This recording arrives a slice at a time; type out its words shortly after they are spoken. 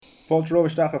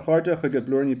Fáilteóisteach a chuirde chu go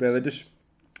blúirní béidir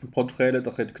podchéile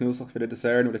do chud cnúsach fi is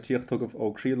air nó le tíochtugah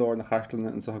ó Críolóir na Chaistleanna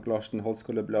and sa Gloucester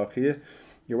Holscoile Blachia.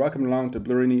 You're welcome along to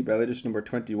Blúirní Béidir number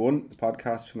 21, the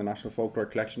podcast from the National Folklore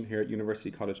Collection here at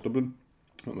University College Dublin,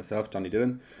 with myself, Johnny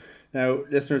Dillon. Now,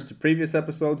 listeners to previous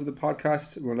episodes of the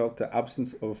podcast will note the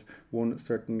absence of one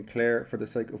certain Claire, for the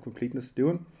sake of completeness,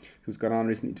 doing, who's gone on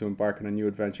recently to embark on a new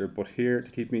adventure, but here to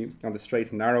keep me on the straight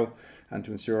and narrow and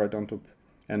to ensure I don't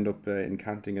end up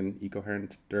incanting an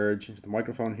incoherent dirge into the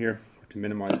microphone here, to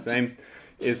minimise same,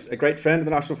 is a great friend of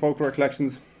the National Folklore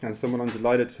Collections and someone I'm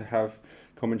delighted to have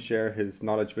come and share his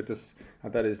knowledge with us,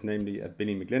 and that is namely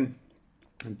Billy McGlynn.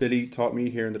 And Billy taught me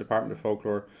here in the Department of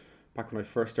Folklore back when I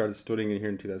first started studying here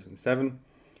in 2007.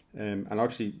 And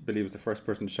actually, Billy was the first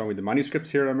person to show me the manuscripts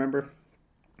here, I remember.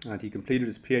 And he completed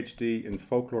his PhD in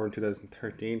folklore in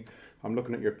 2013. I'm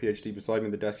looking at your PhD beside me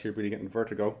on the desk here, really getting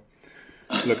vertigo,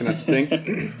 looking at the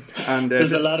thing. And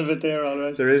there's a lot of it there, all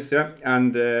right. There is, yeah.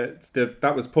 And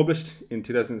that was published in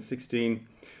 2016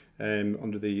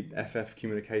 under the FF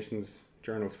Communications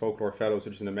Journal's Folklore Fellows,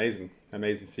 which is an amazing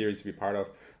series to be part of,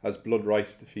 as Blood Right,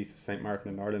 the Feast of St.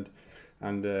 Martin in Ireland.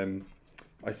 And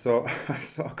I saw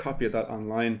a copy of that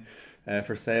online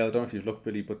for sale. I don't know if you've looked,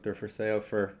 Billy, but they're for sale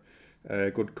for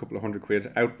a good couple of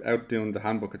 £100, outdoing the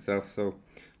handbook itself. So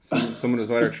someone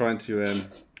was either trying to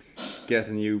get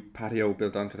a new patio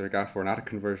built onto their gaff or an attic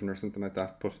conversion or something like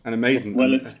that. But an amazing.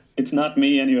 Well, it's not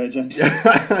me anyway, John.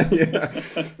 Yeah,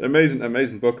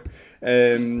 amazing book.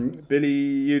 Billy,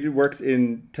 you works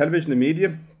in television and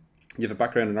media. You have a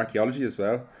background in archaeology as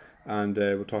well. And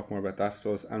we'll talk more about that, I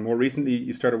suppose. And more recently,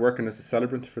 you started working as a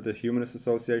celebrant for the Humanist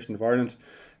Association of Ireland.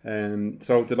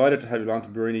 So delighted to have you on to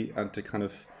Blúirní and to kind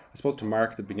of, I suppose, to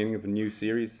mark the beginning of a new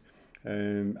series.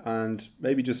 And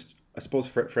maybe just, I suppose,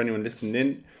 for anyone listening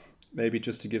in, maybe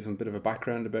just to give them a bit of a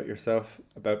background about yourself,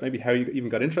 about maybe how you even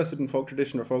got interested in folk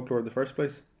tradition or folklore in the first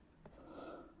place.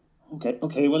 Okay.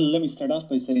 Well, let me start off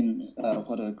by saying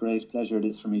what a great pleasure it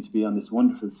is for me to be on this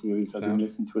wonderful series. I've been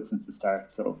listening to it since the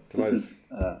start, so delighted. This is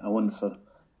a wonderful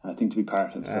thing to be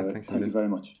part of. So thank you very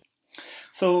much.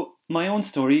 So my own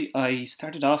story, I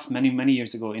started off many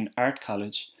years ago in art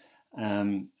college,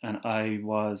 and I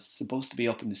was supposed to be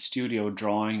up in the studio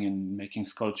drawing and making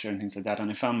sculpture and things like that, and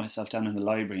I found myself down in the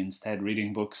library instead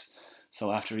reading books.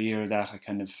 So after a year of that, I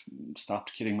kind of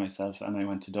stopped kidding myself and I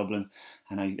went to Dublin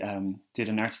and I did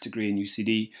an arts degree in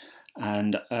UCD.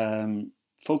 And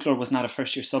folklore was not a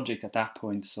first year subject at that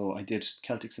point, so I did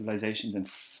Celtic civilizations in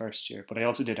first year, but I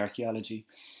also did archaeology.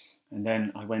 And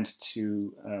then I went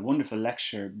to a wonderful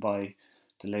lecture by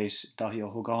the late Dahi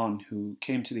O'Hogan, who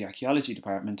came to the archaeology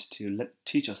department to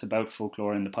teach us about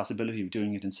folklore and the possibility of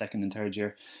doing it in second and third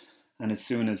year. And as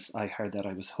soon as I heard that,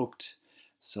 I was hooked.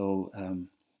 So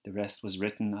the rest was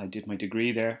written. I did my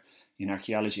degree there in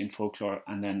archaeology and folklore,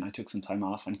 and then I took some time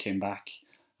off and came back.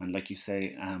 And like you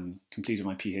say, completed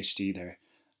my PhD there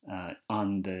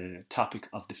on the topic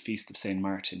of the Feast of St.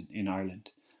 Martin in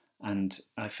Ireland. And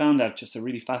I found that just a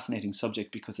really fascinating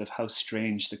subject because of how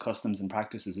strange the customs and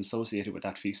practices associated with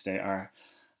that feast day are.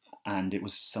 And it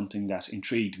was something that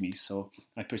intrigued me. So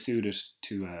I pursued it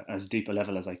to as deep a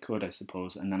level as I could, I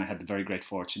suppose. And then I had the very great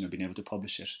fortune of being able to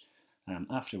publish it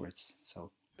afterwards. So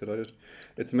delighted.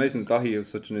 It's amazing that Dahi was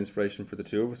such an inspiration for the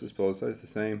two of us, I suppose. I was the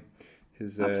same.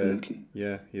 Absolutely.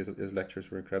 His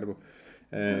lectures were incredible.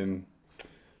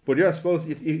 But yeah, I suppose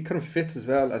it kind of fits as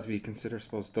well as we consider, I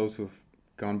suppose, those who have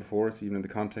gone before us, even in the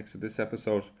context of this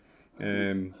episode.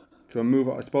 So I'll move,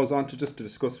 I suppose, on to just to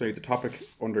discuss maybe the topic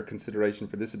under consideration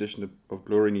for this edition of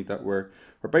Blúirní, that we're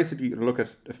basically going to look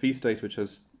at a feast date which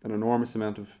has an enormous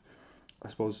amount of, I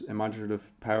suppose,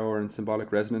 imaginative power and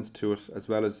symbolic resonance to it, as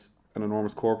well as an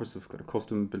enormous corpus of kind of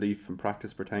custom, belief and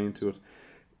practice pertaining to it,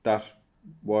 that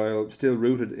while still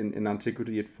rooted in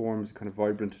antiquity, it forms a kind of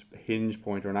vibrant hinge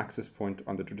point or an access point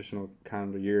on the traditional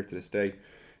calendar year to this day.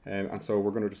 And so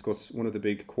we're going to discuss one of the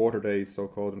big quarter days,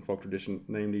 so-called in folk tradition,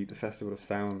 namely the Festival of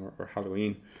Samhain or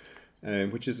Halloween,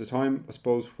 which is a time, I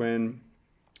suppose, when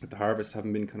the harvest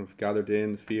having been kind of gathered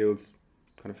in, the fields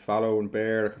kind of fallow and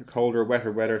bare, kind of colder,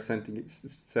 wetter weather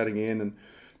setting in,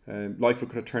 and life will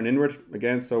kind of turn inward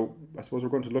again. So I suppose we're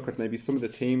going to look at maybe some of the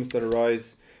themes that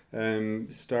arise,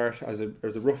 start as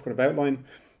a rough kind of outline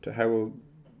to how we'll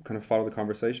kind of follow the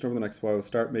conversation over the next while. We'll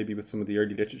start maybe with some of the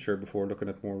early literature before looking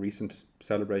at more recent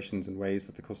celebrations and ways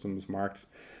that the custom was marked.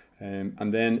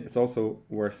 And then it's also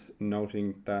worth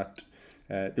noting that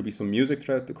there'll be some music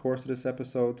throughout the course of this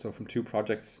episode. So from two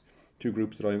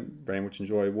groups that I very much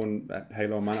enjoy. One,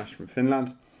 Halo Manash from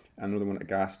Finland, and another one,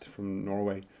 Agast from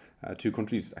Norway. Two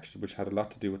countries actually which had a lot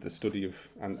to do with the study of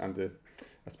and the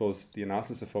I suppose, the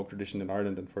analysis of folk tradition in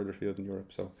Ireland and further afield in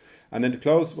Europe. So, and then to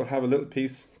close, we'll have a little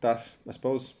piece that I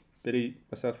suppose Billy,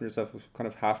 myself and yourself have kind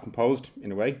of half composed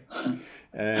in a way.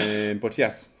 But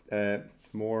yes,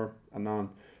 more anon.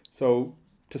 So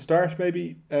to start,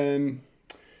 maybe,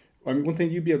 one thing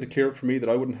you'd be able to clear up for me that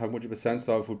I wouldn't have much of a sense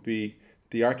of would be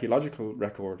the archaeological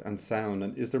record and sound.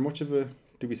 And is there much of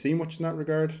do we see much in that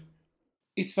regard?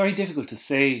 It's very difficult to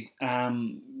say.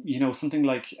 Something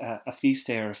like a feast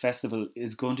day or a festival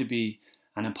is going to be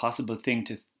an impossible thing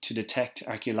to detect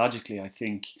archaeologically, I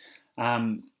think.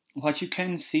 What you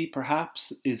can see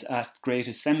perhaps is at great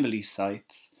assembly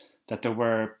sites that there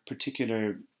were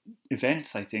particular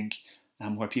events, I think,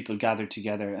 where people gathered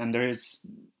together. And there's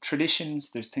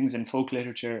traditions, there's things in folk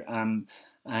literature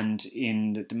and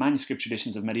in the manuscript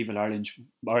traditions of medieval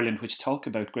Ireland which talk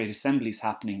about great assemblies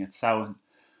happening at Samhain.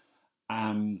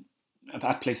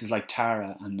 At places like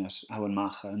Tara and at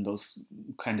Awan-Macha and those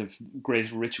kind of great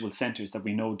ritual centres that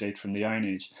we know date from the Iron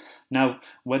Age. Now,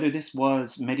 whether this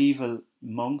was medieval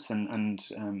monks and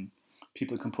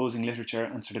people composing literature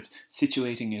and sort of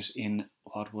situating it in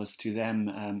what was to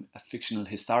them a fictional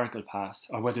historical past,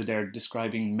 or whether they're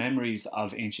describing memories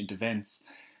of ancient events,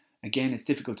 again, it's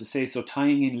difficult to say. So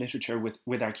tying in literature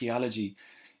with archaeology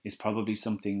is probably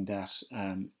something that,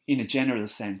 in a general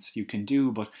sense, you can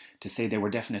do, but to say they were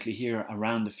definitely here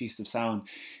around the Feast of Samhain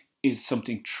is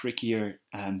something trickier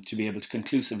to be able to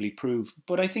conclusively prove.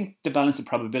 But I think the balance of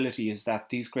probability is that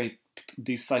these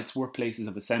sites were places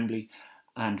of assembly,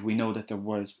 and we know that there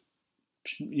was,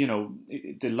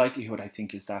 the likelihood, I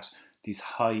think, is that these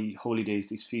high holy days,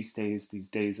 these feast days, these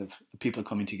days of people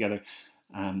coming together,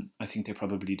 I think they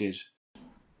probably did.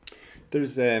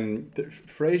 There's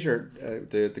Fraser,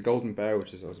 the Golden Bough,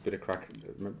 which is always a bit of crack.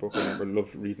 A book I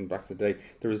loved reading back in the day.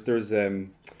 There's a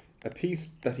piece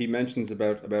that he mentions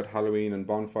about Halloween and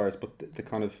bonfires, but the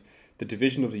kind of the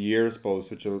division of the year, I suppose,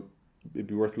 which will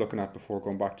be worth looking at before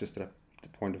going back just to the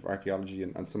point of archaeology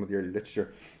and some of the early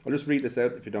literature. I'll just read this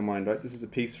out if you don't mind. Right, this is a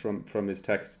piece from his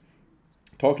text,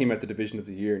 talking about the division of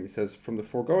the year, and he says, from the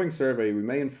foregoing survey we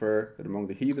may infer that among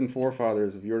the heathen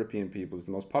forefathers of European peoples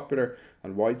the most popular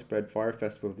and widespread fire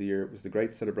festival of the year was the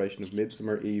great celebration of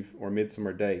Midsummer Eve or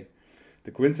Midsummer Day.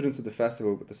 The coincidence of the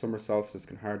festival with the summer solstice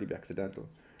can hardly be accidental.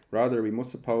 Rather, we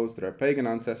must suppose that our pagan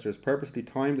ancestors purposely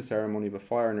timed the ceremony of a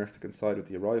fire on earth to coincide with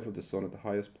the arrival of the sun at the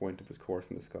highest point of his course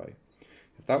in the sky.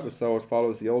 If that was so, it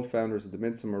follows the old founders of the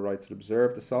midsummer rites had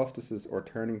observed the solstices or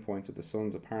turning points of the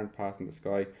sun's apparent path in the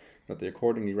sky, that they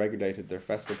accordingly regulated their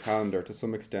festal calendar to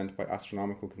some extent by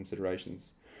astronomical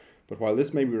considerations. But while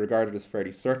this may be regarded as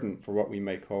fairly certain for what we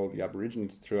may call the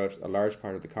Aborigines throughout a large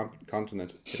part of the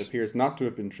continent, it appears not to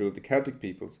have been true of the Celtic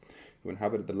peoples who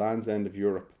inhabited the Land's End of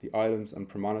Europe, the islands and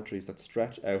promontories that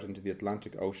stretch out into the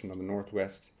Atlantic Ocean on the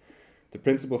northwest. The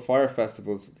principal fire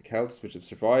festivals of the Celts, which have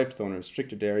survived though in a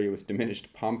restricted area with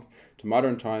diminished pomp to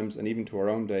modern times and even to our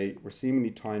own day, were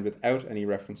seemingly timed without any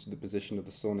reference to the position of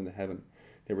the sun in the heaven.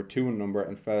 They were 2 in number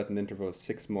and fell at an interval of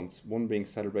 6 months, one being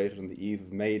celebrated on the eve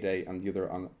of May Day and the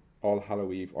other on All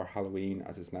Hallow Eve, or Halloween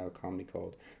as is now commonly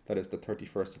called, that is the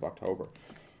 31st of October.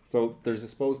 So there's, I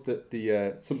suppose,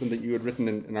 the something that you had written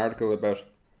in an article about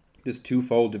this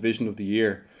twofold division of the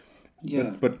year.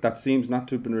 Yeah. But that seems not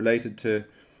to have been related to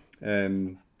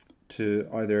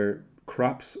either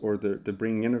crops or the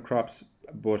bringing in of crops,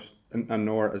 but and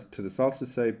nor as to the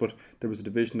solstice say, but there was a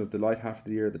division of the light half of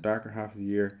the year, the darker half of the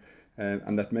year,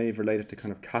 and that may have related to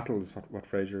kind of cattle, is what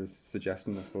Fraser is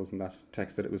suggesting, I suppose, in that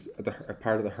text, that it was a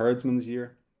part of the herdsman's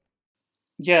year.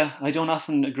 Yeah, I don't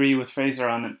often agree with Fraser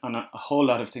on a whole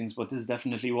lot of things, but this is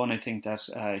definitely one I think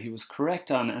that he was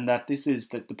correct on, and that this is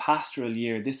the pastoral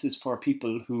year. This is for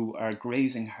people who are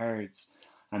grazing herds.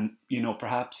 And,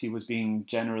 perhaps he was being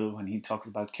general when he talked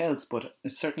about Celts, but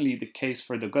it's certainly the case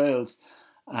for the Gaels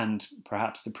and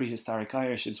perhaps the prehistoric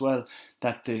Irish as well,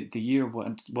 that the year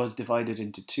was divided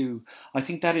into two. I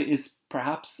think that it is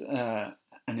perhaps an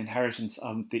inheritance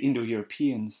of the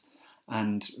Indo-Europeans.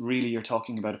 And really, you're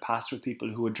talking about a pastoral people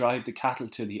who would drive the cattle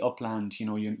to the upland,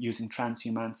 using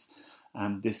transhumance,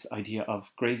 this idea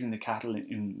of grazing the cattle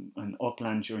in an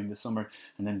upland during the summer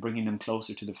and then bringing them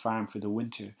closer to the farm for the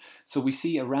winter. So we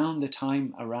see around the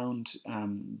turning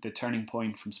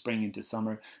point from spring into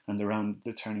summer and around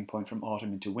the turning point from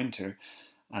autumn into winter,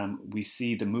 we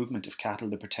see the movement of cattle,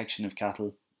 the protection of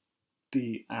cattle,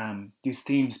 these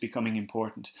themes becoming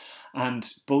important.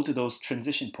 And both of those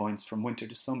transition points from winter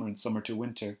to summer and summer to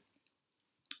winter,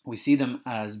 we see them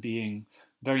as being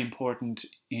very important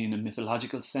in a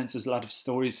mythological sense. There's a lot of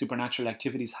stories, supernatural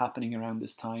activities happening around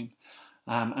this time.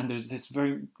 And there's this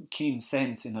very keen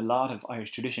sense in a lot of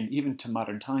Irish tradition, even to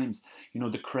modern times,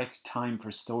 the correct time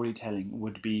for storytelling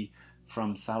would be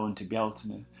from Samhain to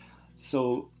Bealtaine.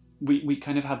 So we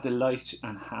kind of have the light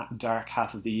and dark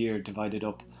half of the year divided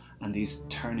up, and these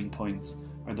turning points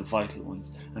are the vital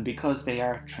ones. And because they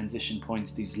are transition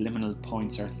points, these liminal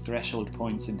points are threshold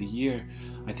points in the year,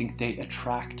 I think they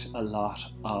attract a lot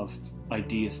of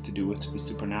ideas to do with the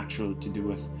supernatural, to do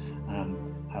with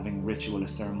having ritual or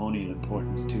ceremonial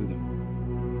importance to them.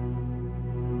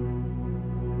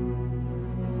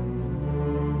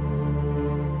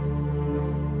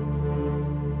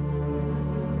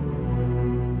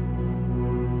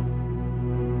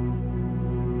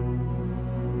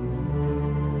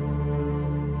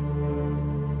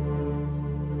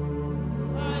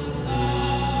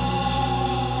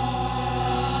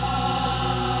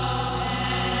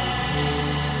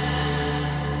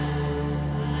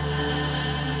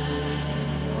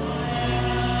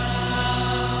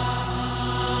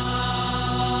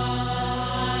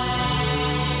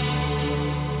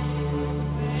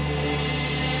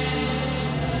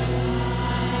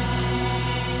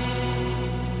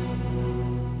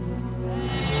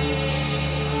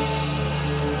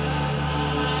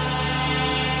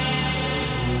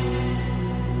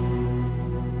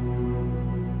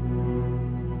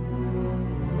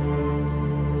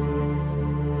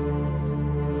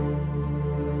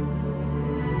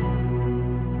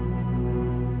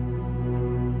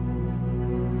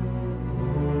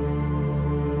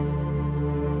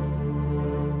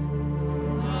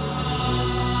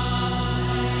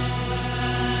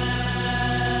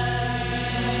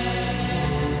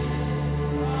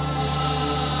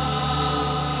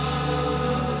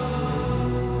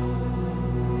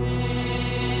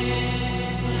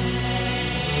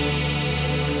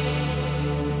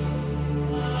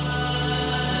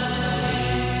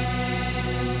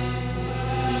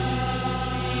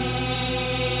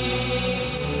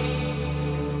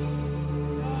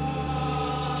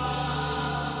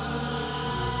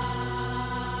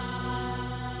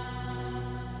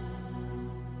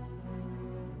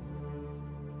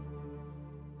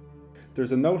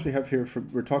 There's a note we have here,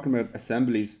 we're talking about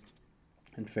assemblies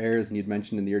and fairs, and you'd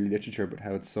mentioned in the early literature, but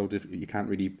how it's so difficult, you can't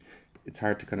really, it's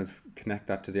hard to kind of connect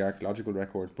that to the archaeological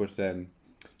record. But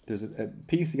there's a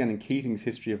piece again in Keating's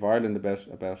History of Ireland about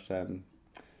the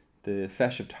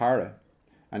Feis of Tara,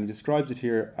 and he describes it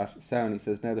here at Samhain. He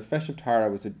says, "Now the Feis of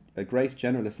Tara was a great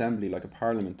general assembly, like a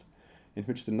parliament, in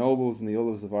which the nobles and the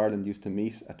Ullas of Ireland used to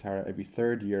meet at Tara every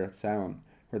third year at Samhain,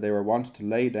 where they were wont to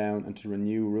lay down and to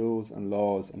renew rules and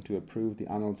laws and to approve the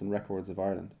annals and records of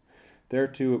Ireland. There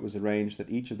too it was arranged that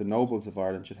each of the nobles of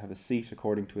Ireland should have a seat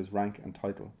according to his rank and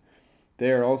title.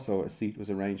 There also a seat was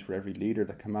arranged for every leader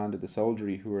that commanded the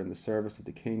soldiery who were in the service of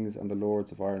the kings and the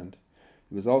lords of Ireland.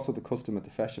 It was also the custom at the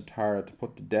Feis of Tara to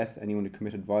put to death anyone who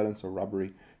committed violence or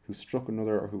robbery, who struck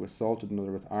another or who assaulted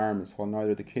another with arms, while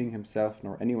neither the king himself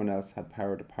nor anyone else had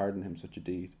power to pardon him such a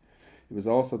deed. It was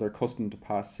also their custom to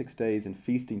pass 6 days in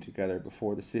feasting together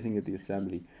before the sitting of the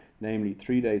assembly, namely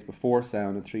 3 days before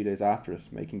Samhain and 3 days after it,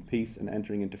 making peace and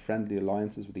entering into friendly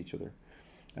alliances with each other."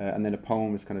 And then a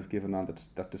poem is kind of given on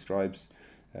that describes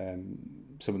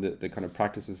some of the kind of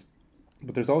practices.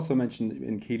 But there's also mention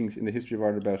in Keating's, in the History of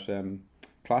Ireland, about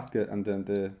Clachga and then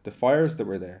the fires that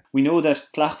were there. We know that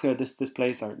Clachga, this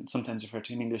place, or sometimes referred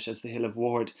to in English as the Hill of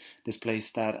Ward, this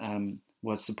place that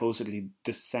was supposedly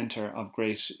the centre of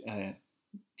great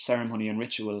ceremony and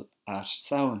ritual at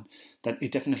Samhain, that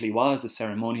it definitely was a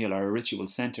ceremonial or a ritual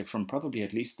centre from probably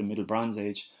at least the Middle Bronze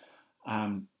Age.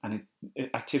 And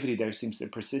activity there seems to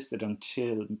have persisted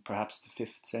until perhaps the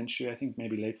 5th century, I think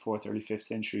maybe late 4th, early 5th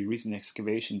century. Recent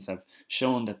excavations have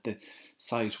shown that the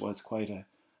site was quite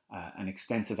an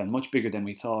extensive and much bigger than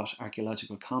we thought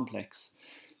archaeological complex.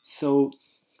 So,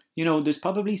 there's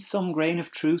probably some grain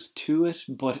of truth to it,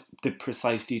 but the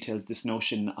precise details, this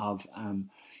notion of,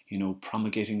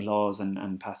 promulgating laws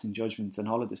and passing judgments and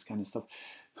all of this kind of stuff,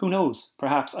 who knows?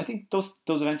 Perhaps. I think those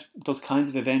events, those kinds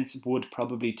of events would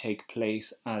probably take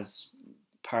place as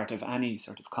part of any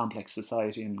sort of complex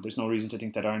society, and there's no reason to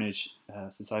think that Iron Age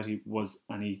society was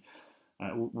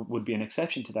would be an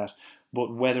exception to that.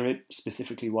 But whether it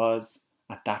specifically was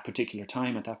at that particular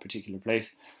time, at that particular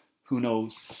place, who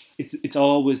knows? It's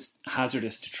always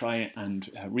hazardous to try and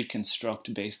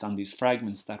reconstruct based on these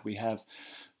fragments that we have.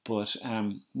 But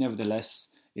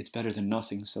nevertheless, it's better than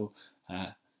nothing. So,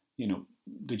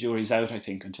 the jury's out, I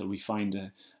think, until we find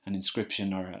an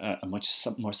inscription or a much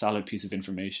more solid piece of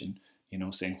information.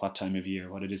 saying what time of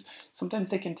year, what it is. Sometimes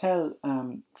they can tell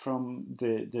from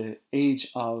the age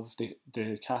of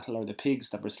the cattle or the pigs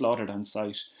that were slaughtered on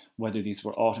site whether these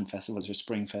were autumn festivals or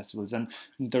spring festivals. And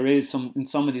there is in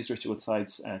some of these ritual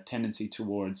sites a tendency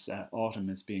towards autumn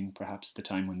as being perhaps the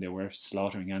time when they were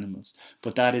slaughtering animals.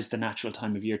 But that is the natural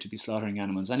time of year to be slaughtering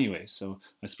animals anyway. So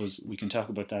I suppose we can talk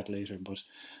about that later. But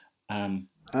and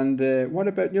what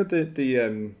about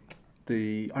the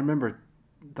I remember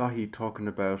Dahi talking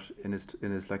about in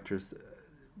his lectures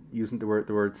using the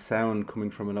word sound coming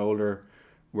from an older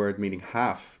word meaning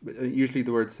half. Usually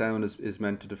the word sound is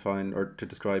meant to define or to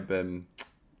describe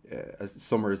as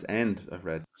summer's end, I've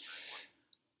read.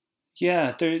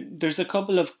 Yeah, there's a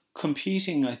couple of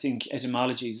competing, I think,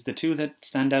 etymologies. The two that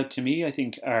stand out to me, I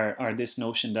think, are this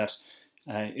notion that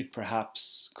it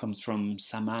perhaps comes from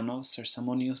Samanos or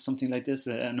Samonios, something like this,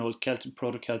 an old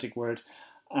Proto-Celtic word.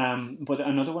 But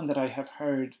another one that I have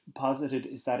heard posited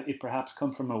is that it perhaps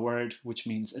come from a word which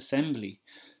means assembly,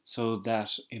 so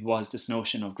that it was this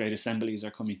notion of great assemblies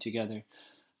are coming together.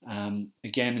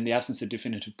 Again, in the absence of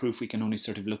definitive proof, we can only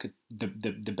sort of look at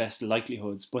the best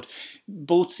likelihoods, but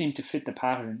both seem to fit the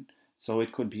pattern, so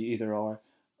it could be either or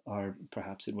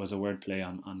perhaps it was a wordplay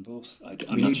on both.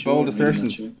 We need bold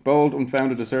assertions, bold,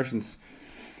 unfounded assertions.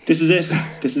 This is it.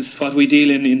 This is what we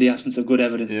deal in the absence of good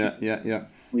evidence. Yeah.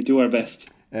 We do our best.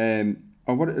 I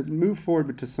want to move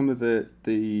forward to some of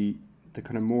the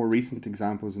kind of more recent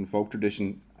examples in folk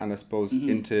tradition, and I suppose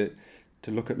to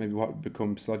look at maybe what would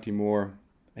become slightly more,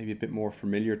 maybe a bit more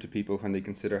familiar to people when they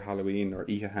consider Halloween or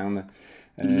Oíche Thána,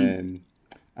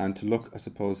 and to look, I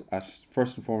suppose, at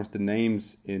first and foremost the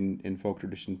names in folk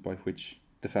tradition by which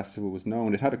the festival was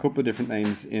known. It had a couple of different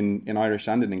names in Irish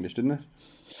and in English, didn't it?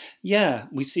 Yeah,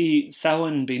 we see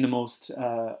Samhain being the most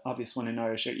obvious one in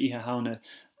Irish, or Oíche Thána,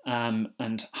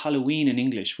 and Halloween in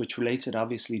English, which relates it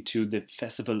obviously to the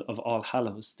festival of All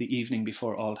Hallows, the evening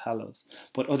before All Hallows.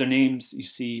 But other names you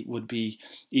see would be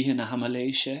Oíche na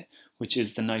Hamálaíse, which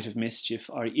is the night of mischief,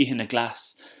 or Oíche na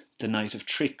Glas, the night of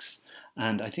tricks.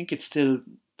 And I think it's still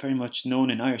very much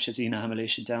known in Irish as Oíche na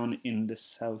Hamálaíse down in the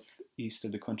southeast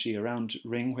of the country around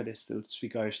Ring, where they still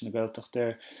speak Irish in the Gaeltacht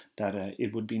there, that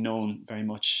it would be known very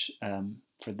much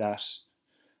for that.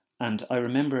 And I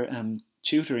remember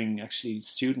tutoring actually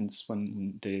students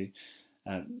when the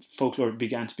folklore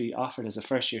began to be offered as a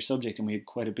first year subject, and we had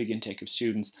quite a big intake of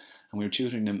students, and we were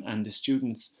tutoring them, and the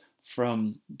students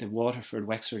from the Waterford,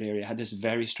 Wexford area had this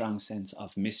very strong sense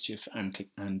of mischief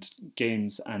and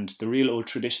games, and the real old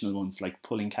traditional ones like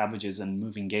pulling cabbages and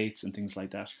moving gates and things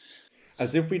like that.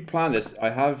 As if we'd planned it,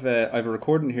 I have a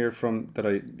recording here from that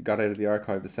I got out of the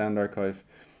archive, the sound archive,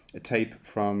 a tape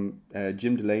from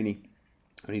Jim Delaney,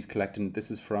 and he's collecting.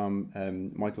 This is from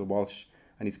Michael Walsh,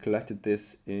 and he's collected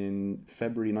this in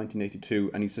February 1982,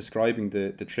 and he's describing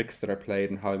the tricks that are played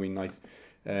on Halloween night.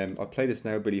 I'll play this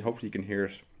now, Billy. Hopefully you can hear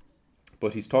it.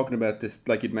 But he's talking about this,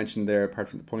 like you'd mentioned there, apart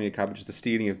from the pulling of cabbages, the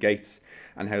stealing of gates,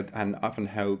 and often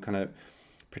how kind of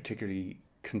particularly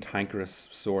cantankerous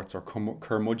sorts or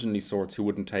curmudgeonly sorts who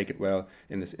wouldn't take it well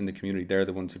in the community, they're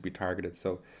the ones who'd be targeted.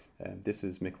 So this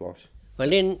is Mick Walsh. Well,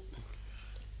 then,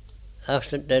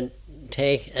 after they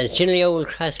take, as generally old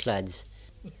crass lads,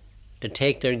 they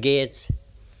take their gates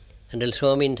and they'll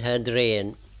throw them into a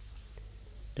drain.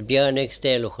 They'll be on next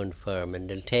day looking for them, and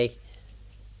they'll take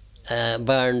a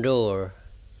barn door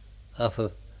off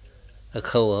of a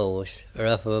cow house, or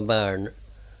off of a barn,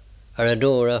 or a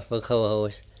door off of a cow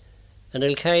house, and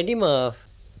they'll carry them off,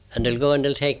 and they'll go and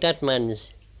they'll take that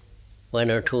man's one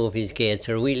or two of his gates,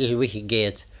 or little wicket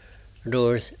gates, or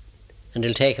doors, and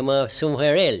they'll take them off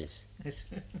somewhere else.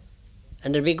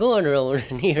 And they'll be going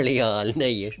around nearly all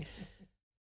night.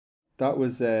 That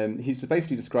was, he's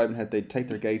basically describing how they'd take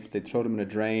their gates, they'd throw them in a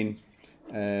drain,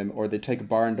 or they'd take a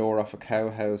barn door off a cow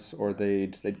house, or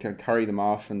they'd kind of carry them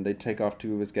off, and they'd take off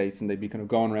two of his gates, and they'd be kind of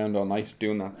going around all night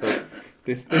doing that. So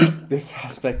this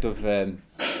aspect of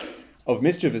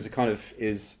mischief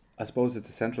is I suppose it's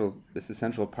a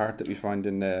central part that we find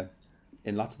in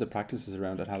lots of the practices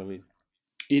around at Halloween.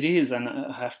 It is, and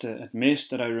I have to admit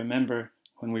that I remember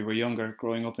when we were younger,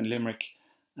 growing up in Limerick,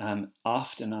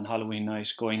 often on Halloween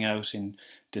night going out in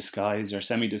disguise, or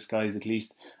semi-disguise at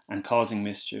least, and causing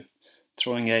mischief,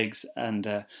 throwing eggs. And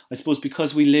I suppose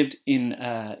because we lived in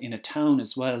a town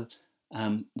as well,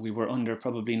 we were under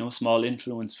probably no small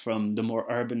influence from the more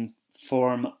urban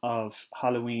form of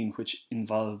Halloween, which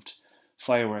involved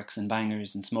fireworks and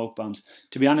bangers and smoke bombs.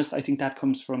 To be honest, I think that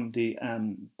comes from the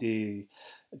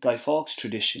Guy Fawkes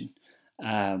tradition,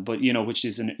 but which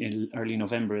is in early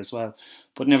November as well.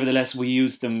 But nevertheless, we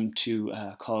used them to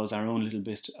cause our own little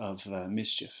bit of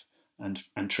mischief.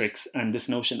 and tricks. And this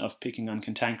notion of picking on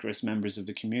cantankerous members of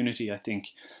the community, I think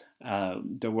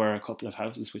there were a couple of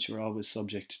houses which were always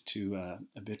subject to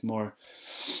a bit more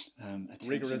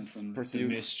rigorous from pursuits.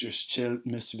 the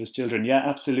mischievous children. Yeah,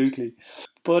 absolutely.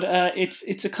 But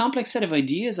it's a complex set of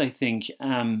ideas, I think.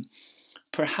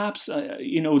 Perhaps,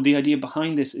 the idea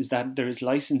behind this is that there is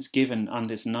license given on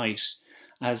this night.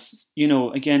 As,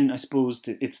 again, I suppose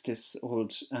it's this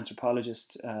old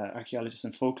anthropologist, archaeologist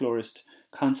and folklorist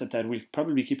concept that we'll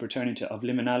probably keep returning to, of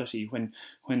liminality, when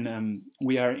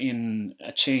we are in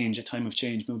a time of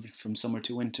change, moving from summer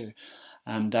to winter,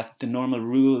 that the normal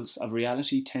rules of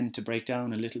reality tend to break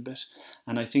down a little bit.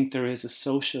 And I think there is a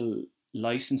social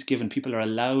license given. People are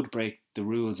allowed to break the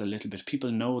rules a little bit.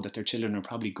 People know that their children are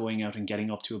probably going out and getting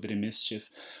up to a bit of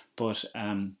mischief, but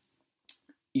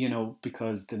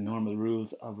because the normal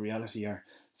rules of reality are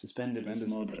suspended.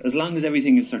 As long as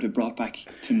everything is sort of brought back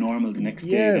to normal the next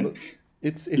day, then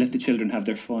it's let the children have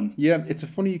their fun. Yeah, it's a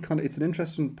funny it's an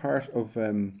interesting part of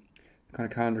kind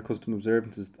of calendar custom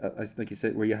observances, like you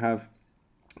said, where you have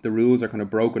the rules are kind of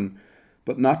broken,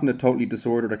 but not in a totally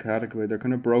disordered or chaotic way. They're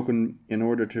kind of broken in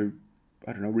order to,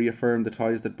 reaffirm the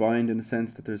ties that bind, in a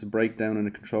sense that there's a breakdown in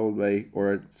a controlled way,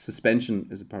 or a suspension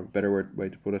is a better way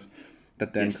to put it,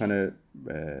 that then kind of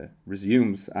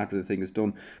resumes after the thing is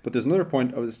done. But there's another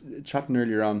point I was chatting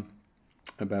earlier on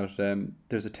about.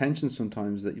 There's a tension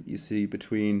sometimes that you see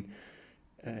between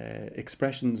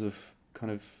expressions of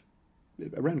kind of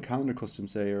around calendar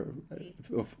customs, say, or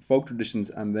of folk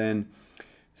traditions, and then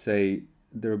say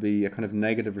there will be a kind of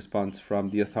negative response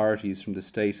from the authorities, from the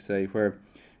state, say, where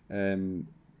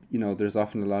there's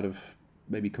often a lot of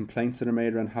maybe complaints that are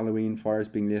made around Halloween fires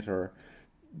being lit, or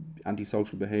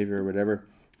antisocial behaviour or whatever,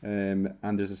 and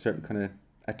there's a certain kind of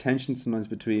a tension sometimes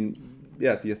between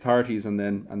the authorities and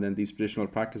then these traditional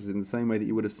practices, in the same way that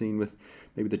you would have seen with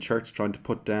maybe the church trying to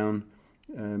put down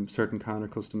certain calendar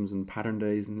customs and pattern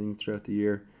days and things throughout the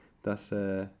year, that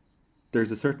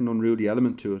there's a certain unruly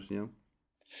element to it,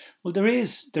 Well, there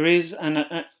is, and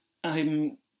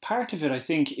I'm part of it, I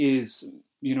think, is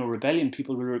rebellion.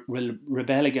 People will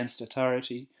rebel against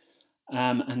authority.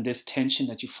 And this tension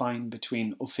that you find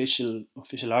between official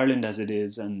Ireland as it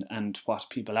is, and what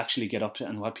people actually get up to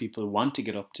and what people want to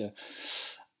get up to.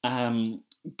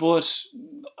 But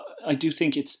I do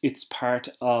think it's part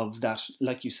of that,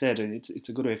 like you said, it's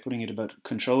a good way of putting it, about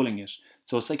controlling it.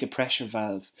 So it's like a pressure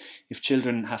valve. If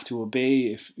children have to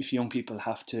obey, if young people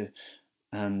have to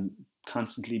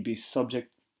constantly be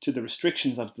subject to the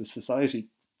restrictions of the society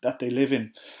that they live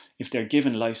in, if they're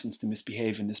given license to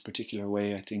misbehave in this particular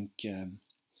way, I think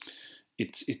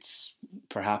it's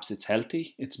perhaps it's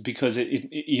healthy. It's because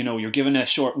you're given a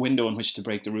short window in which to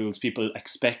break the rules. People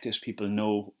expect it. People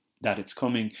know that it's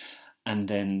coming, and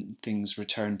then things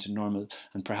return to normal,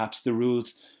 and perhaps the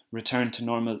rules return to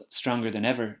normal stronger than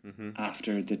ever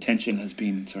after the tension has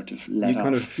been sort of let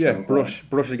off. You kind of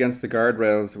brush against the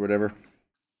guardrails or whatever.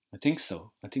 I think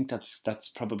so. I think that's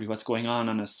probably what's going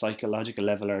on a psychological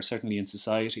level, or certainly in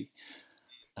society.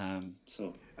 And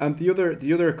the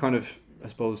other kind of, I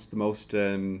suppose, the most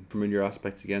familiar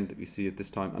aspects again that we see at this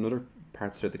time, and other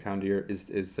parts throughout the calendar year,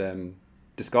 is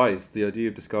disguise. The idea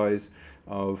of disguise,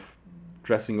 of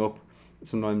dressing up.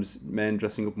 Sometimes men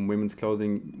dressing up in women's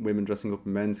clothing, women dressing up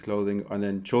in men's clothing, and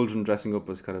then children dressing up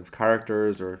as kind of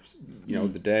characters, or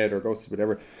the dead or ghosts, or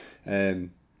whatever.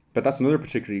 But that's another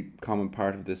particularly common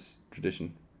part of this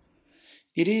tradition.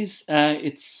 It is.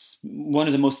 It's one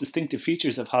of the most distinctive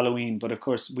features of Halloween, but of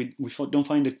course we don't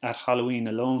find it at Halloween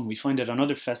alone. We find it on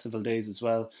other festival days as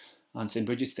well. On St.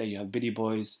 Bridget's Day, you have Biddy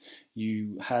Boys.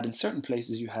 You had, in certain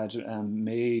places, you had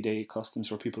May Day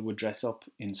customs where people would dress up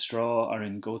in straw or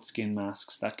in goatskin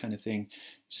masks, that kind of thing.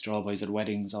 Straw boys at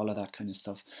weddings, all of that kind of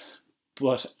stuff.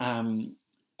 But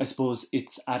I suppose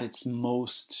it's at its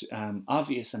most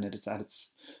obvious, and it's at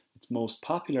its most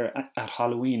popular at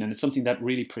Halloween, and it's something that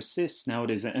really persists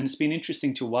nowadays. And it's been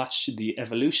interesting to watch the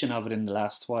evolution of it in the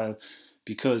last while,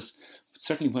 because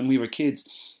certainly when we were kids,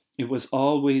 it was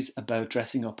always about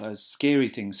dressing up as scary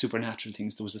things, supernatural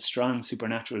things. There was a strong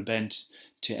supernatural bent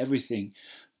to everything.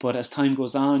 But as time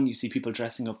goes on, you see people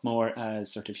dressing up more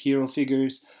as sort of hero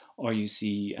figures, or you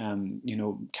see,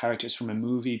 characters from a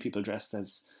movie, people dressed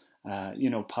as,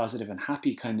 positive and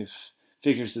happy kind of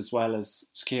figures as well as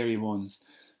scary ones.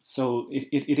 So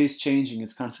it is changing.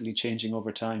 It's constantly changing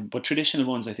over time. But traditional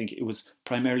ones, I think it was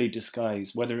primarily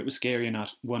disguise. Whether it was scary or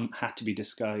not, one had to be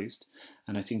disguised.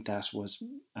 And I think that was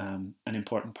an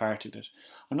important part of it.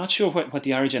 I'm not sure what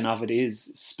the origin of it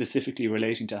is specifically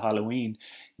relating to Halloween,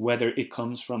 whether it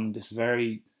comes from this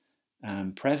very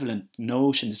prevalent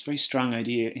notion, this very strong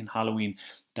idea in Halloween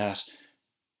that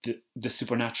the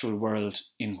supernatural world,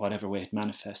 in whatever way it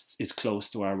manifests, is close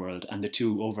to our world, and the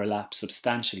two overlap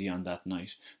substantially on that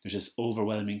night. There's this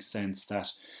overwhelming sense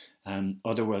that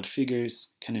otherworld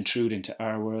figures can intrude into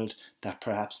our world, that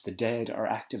perhaps the dead are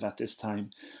active at this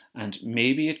time, and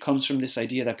maybe it comes from this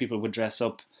idea that people would dress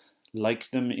up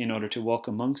like them in order to walk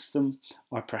amongst them,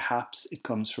 or perhaps it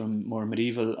comes from more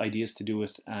medieval ideas to do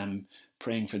with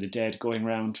praying for the dead, going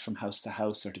around from house to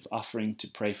house, sort of offering to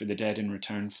pray for the dead in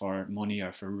return for money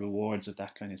or for rewards or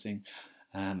that kind of thing.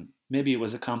 Maybe it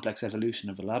was a complex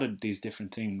evolution of a lot of these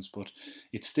different things, but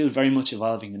it's still very much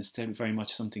evolving and it's still very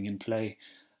much something in play.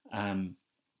 And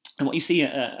what you see,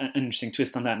 an interesting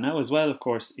twist on that now as well, of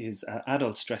course, is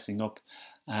adults dressing up,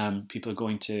 people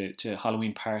going to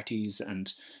Halloween parties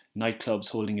and nightclubs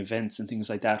holding events and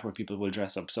things like that where people will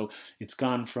dress up. So it's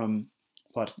gone from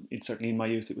it's certainly in my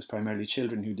youth, it was primarily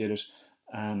children who did it,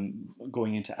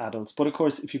 going into adults. But of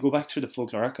course, if you go back through the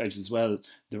folklore archives as well,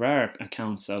 there are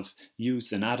accounts of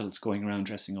youths and adults going around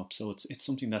dressing up. So it's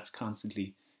something that's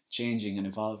constantly changing and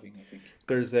evolving, I think.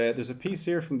 There's a piece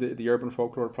here from the Urban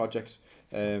Folklore Project,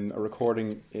 a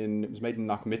recording it was made in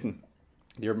Knockmitten.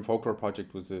 The Urban Folklore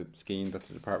Project was a scheme that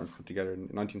the department put together in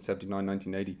 1979,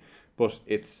 1980. But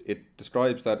it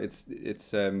describes that it's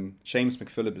Seamus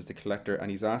McPhillip is the collector, and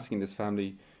he's asking this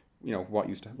family, what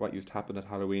used to happen at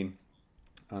Halloween,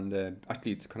 and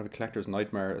actually it's kind of a collector's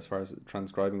nightmare as far as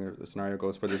transcribing a scenario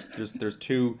goes, where there's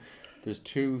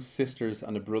two sisters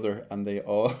and a brother, and they're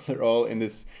all in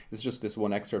this. It's just this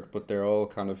one excerpt, but they're all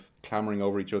kind of clamoring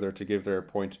over each other to give their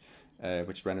point,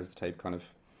 which renders the tape kind of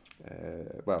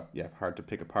hard to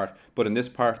pick apart. But in this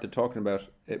part, they're talking about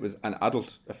it was an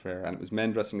adult affair, and it was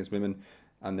men dressing as women,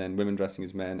 and then women dressing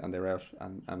as men, and they're out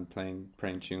and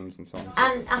praying tunes and so on.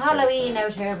 And Halloween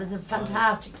out here was a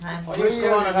fantastic time. What used to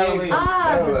go on at Halloween?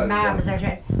 It was marvellous out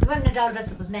here. The women had all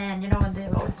dressed up as men, in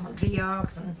the old country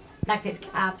yorks and blackface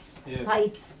caps,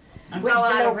 pipes, and went to the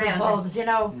local pubs,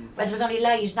 where there was only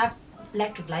light, not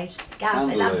electric light, gas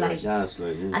light.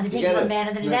 And the thing were men,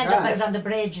 and then you'd end up out on the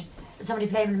bridge, somebody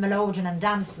playing melodeon and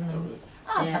dancing.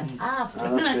 Fantastic.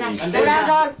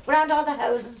 Around all the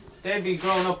houses. They'd be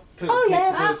grown up too. Oh,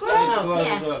 yes.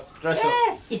 Dress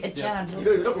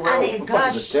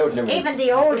up. And even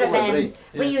the older men,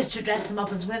 we used to dress them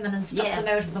up as women and stuff them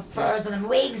out and put furs and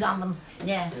wigs on them.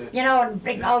 And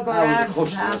bring all go around.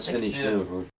 Fantastic.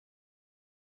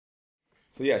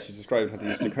 So yeah, she described how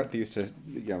they used to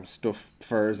stuff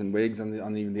furs and wigs on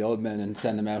even the old men and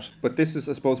send them out. But this is,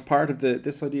 I suppose, part of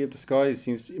this idea of disguise.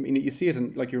 You see it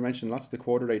in, like you mentioned, lots of the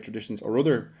quarter day traditions or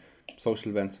other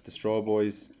social events, the Straw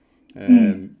Boys,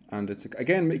 and it's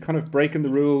again kind of breaking the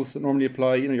rules that normally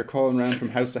apply. You're calling around from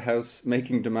house to house,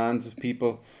 making demands of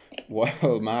people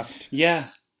while masked. Yeah.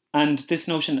 And this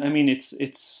notion,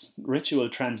 it's ritual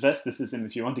transvesticism,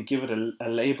 if you want to give it a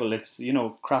label. It's,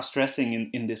 cross-dressing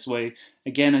in this way.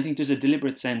 Again, I think there's a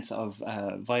deliberate sense of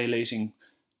violating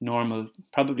normal,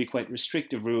 probably quite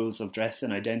restrictive rules of dress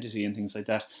and identity and things like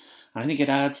that. And I think it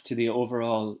adds to the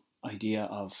overall idea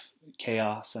of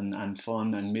chaos and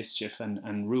fun and mischief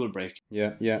and rule break.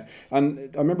 Yeah.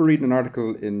 And I remember reading an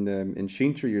article in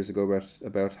Shinter years ago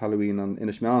about Halloween in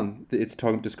Inishmaan. It's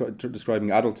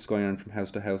describing adults going around from house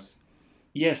to house.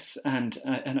 Yes, and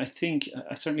I think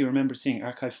I certainly remember seeing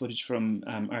archive footage from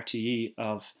RTE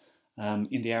of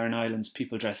in the Aran Islands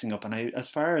people dressing up, and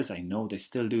as far as I know, they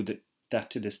still do that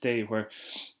to this day, where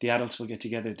the adults will get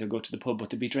together, they'll go to the pub, but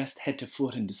they'll be dressed head to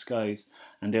foot in disguise,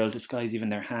 and they'll disguise even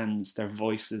their hands, their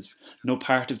voices. No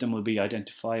part of them will be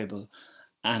identifiable.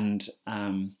 And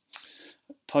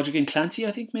Padraig Clancy,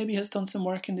 I think, maybe has done some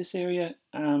work in this area,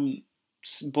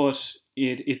 but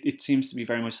it seems to be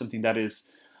very much something that is,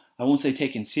 I won't say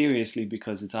taken seriously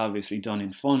because it's obviously done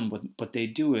in fun, but they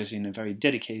do it in a very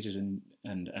dedicated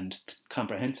and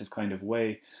comprehensive kind of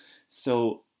way.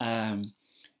 So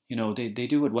they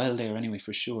do it well there anyway,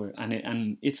 for sure.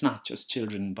 And it's not just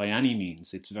children by any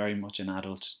means. It's very much an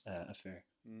adult affair.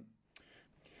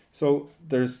 So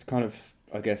there's kind of,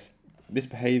 I guess,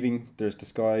 misbehaving, there's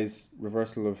disguise,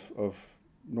 reversal of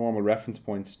normal reference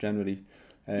points generally.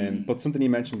 But something you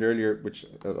mentioned earlier, which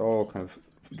all kind of,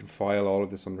 you can file all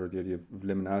of this under the idea of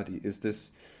liminality, is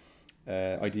this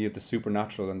idea of the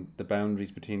supernatural and the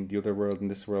boundaries between the other world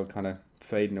and this world kind of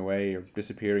fading away or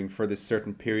disappearing for this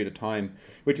certain period of time,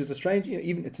 which is a strange,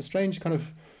 it's a strange kind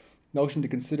of notion to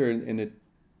consider in a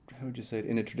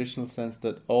traditional sense,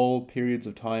 that all periods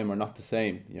of time are not the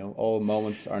same. All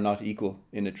moments are not equal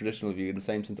in a traditional view. In the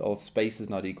same sense, all space is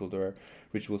not equal. There are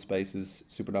ritual spaces,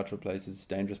 supernatural places,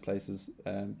 dangerous places,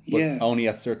 but only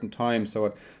at certain times. So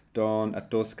at dawn, at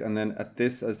dusk, and then at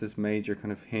this as this major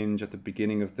kind of hinge at the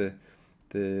beginning of the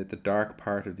dark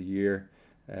part of the year.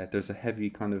 there's a heavy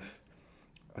kind of,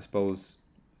 I suppose,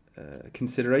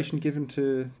 consideration given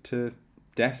to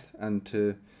death and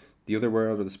to the other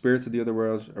world, or the spirits of the other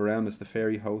world around us, the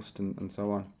fairy host and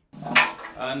so on.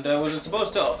 And was it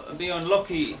supposed to be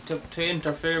unlucky to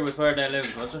interfere with where they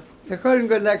lived, was it? You couldn't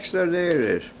go next door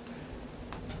near it.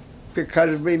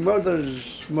 Because my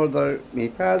father's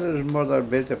mother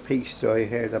built a pigsty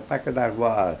here at the back of that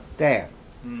wall. There.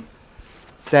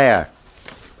 There.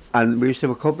 And we used to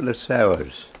have a couple of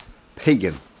sows,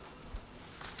 pigging.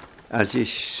 And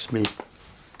Smith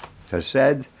has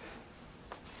said,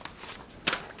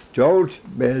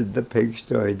 don't build the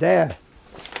pigsty there,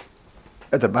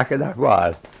 at the back of that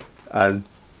wall. And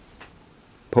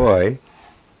boy,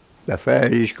 the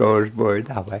fairies goes by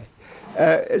that way.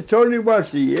 It's only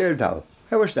once a year though.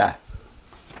 How was that?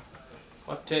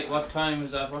 What time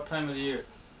is that? What time of the year?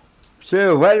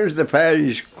 So when does the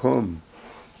fairies come?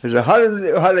 There's a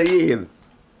Halloween.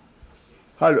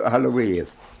 Halloween.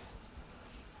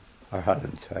 Or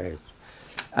Halloween.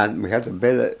 And we had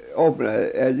to open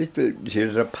a little,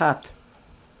 there's a path.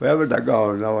 Wherever they're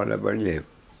going, no one ever knew.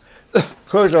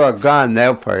 Because they were gone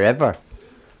now forever.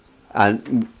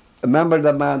 And remember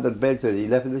the man that built it, he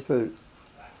left a little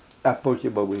bush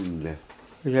of a window.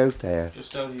 He was out there.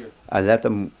 Just out here. And let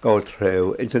them go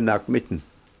through into Knockmitten.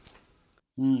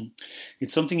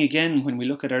 It's something, again, when we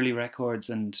look at early records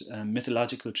and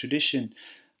mythological tradition,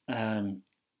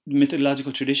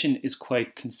 mythological tradition is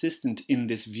quite consistent in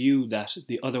this view that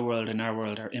the other world and our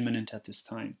world are imminent at this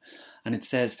time. And it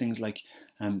says things like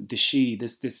the She,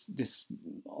 this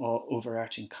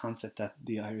overarching concept that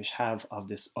the Irish have of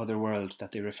this other world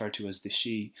that they refer to as the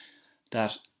She,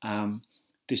 that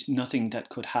there's nothing that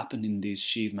could happen in these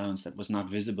She mounds that was not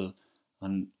visible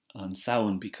on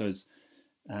Samhain, because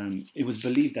it was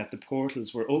believed that the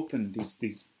portals were open,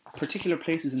 these particular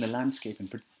places in the landscape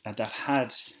that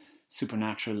had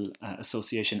supernatural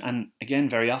association, and again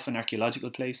very often archaeological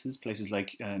places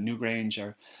like Newgrange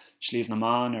or Slieve na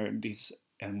Mon, or these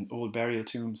old burial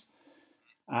tombs,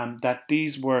 that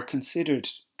these were considered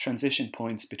transition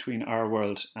points between our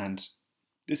world and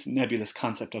this nebulous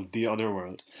concept of the other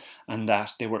world, and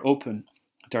that they were open.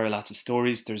 There are lots of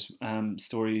stories. There's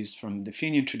stories from the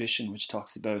Fenian tradition which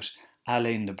talks about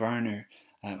Alain the Burner,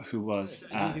 who was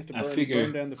a figure.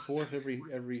 Burn down the fort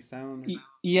every sound.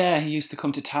 Yeah, he used to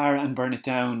come to Tara and burn it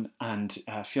down, and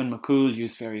Fionn McCool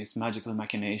used various magical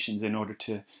machinations in order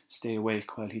to stay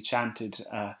awake while he chanted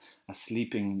a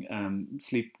sleep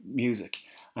music,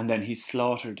 and then he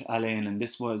slaughtered Alain, and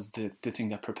this was the thing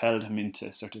that propelled him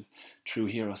into sort of true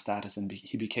hero status, and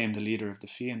he became the leader of the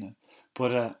Fianna.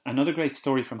 But another great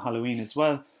story from Halloween as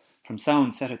well, from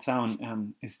Samhain, set at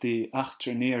Samhain, is the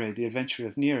Achtra Nera, the Adventure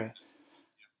of Nera.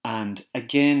 And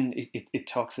again, it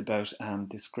talks about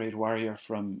this great warrior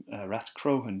from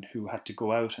Rathcrohan who had to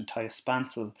go out and tie a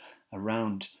spancel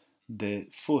around the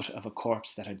foot of a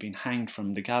corpse that had been hanged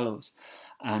from the gallows.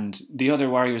 And the other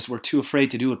warriors were too afraid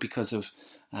to do it because of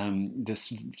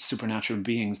this supernatural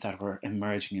beings that were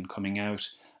emerging and coming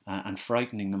out and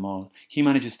frightening them all. He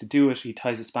manages to do it. He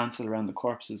ties a spancel around the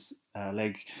corpse's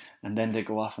leg, and then they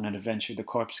go off on an adventure. The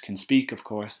corpse can speak, of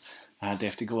course. They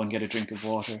have to go and get a drink of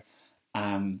water.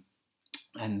 And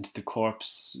the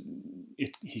corpse,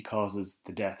 he causes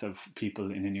the death of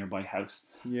people in a nearby house.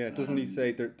 Yeah, doesn't he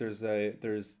say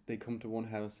they come to one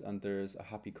house and there's a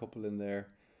happy couple in there,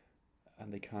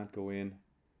 and they can't go in,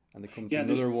 and they come to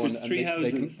another one, and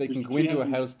they can go into a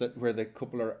house where the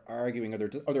couple are arguing,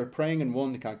 or they're praying in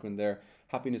one, they can't go in there.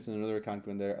 Happiness in another, can't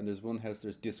go in there. And there's one house,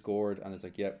 there's discord, and it's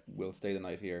like, yep, we'll stay the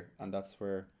night here, and that's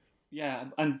where. Yeah,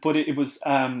 but it was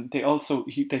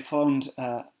they found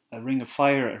a ring of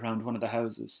fire around one of the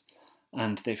houses,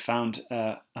 and they found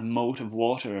a moat of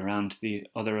water around the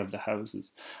other of the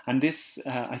houses. And this,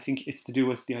 I think it's to do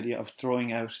with the idea of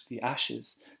throwing out the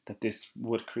ashes, that this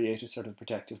would create a sort of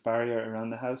protective barrier around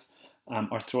the house,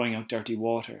 or throwing out dirty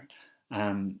water.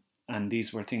 And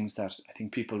these were things that I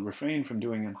think people refrained from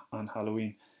doing on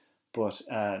Halloween, but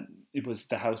it was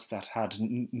the house that had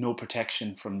no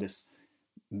protection from this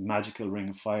magical ring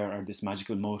of fire or this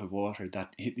magical moat of water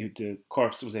that the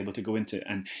corpse was able to go into,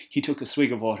 and he took a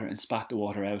swig of water and spat the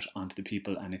water out onto the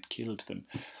people, and it killed them.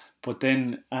 But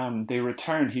then they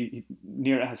return.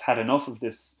 Nera has had enough of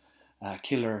this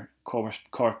killer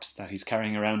corpse that he's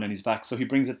carrying around on his back, so he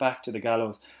brings it back to the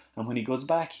gallows, and when he goes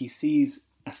back he sees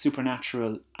a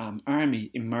supernatural army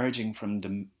emerging from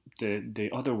the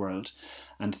other world,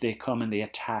 and they come and they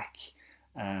attack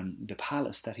the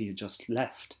palace that he had just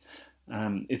left.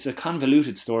 It's a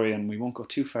convoluted story, and we won't go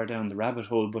too far down the rabbit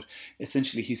hole, but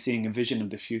essentially he's seeing a vision of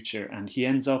the future, and he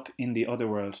ends up in the other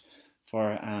world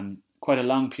for quite a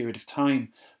long period of time.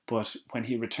 but when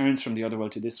he returns from the other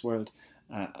world to this world,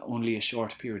 only a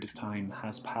short period of time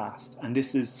has passed. And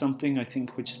this is something, I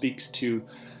think, which speaks to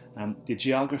the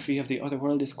geography of the other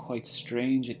world is quite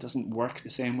strange. It doesn't work the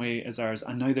same way as ours,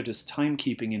 and neither does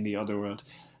timekeeping in the other world.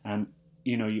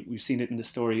 We've seen it in the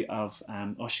story of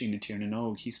Oisin in Tir na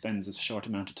Nog. He spends a short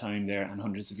amount of time there and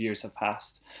hundreds of years have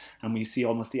passed. And we see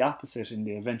almost the opposite in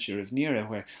the adventure of Nera,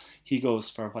 where he goes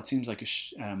for what seems like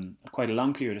quite a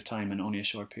long period of time and only a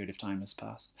short period of time has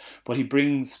passed. But he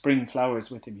brings spring flowers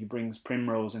with him. He brings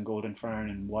primrose and golden fern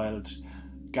and wild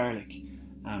garlic,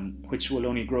 which will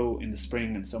only grow in the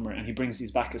spring and summer. And he brings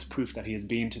these back as proof that he has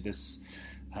been to this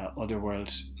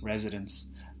otherworld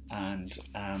residence. And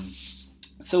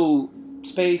so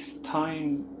space,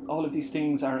 time, all of these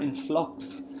things are in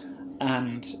flux,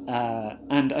 and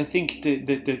I think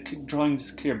the drawing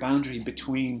this clear boundary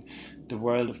between the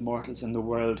world of mortals and the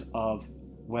world of,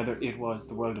 whether it was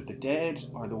the world of the dead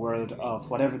or the world of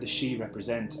whatever the Shi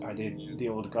represent. Are they the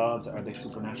old gods? Are they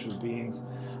supernatural beings?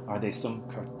 Are they some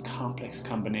complex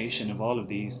combination of all of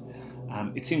these?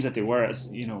 It seems that they were,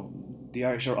 as you know, the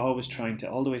Irish are always trying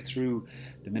to, all the way through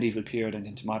the medieval period and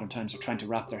into modern times, are trying to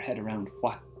wrap their head around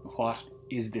what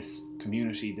is this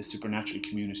community, this supernatural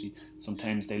community.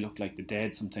 Sometimes they look like the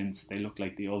dead, sometimes they look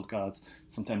like the old gods,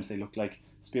 sometimes they look like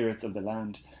spirits of the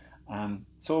land.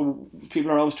 So people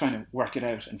are always trying to work it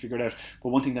out and figure it out. But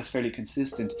one thing that's fairly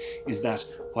consistent is that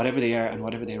whatever they are and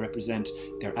whatever they represent,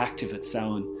 they're active at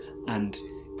Samhain, and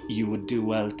you would do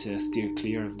well to steer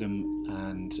clear of them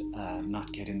and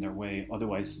not get in their way.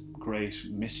 Otherwise, great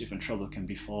mischief and trouble can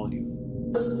befall you.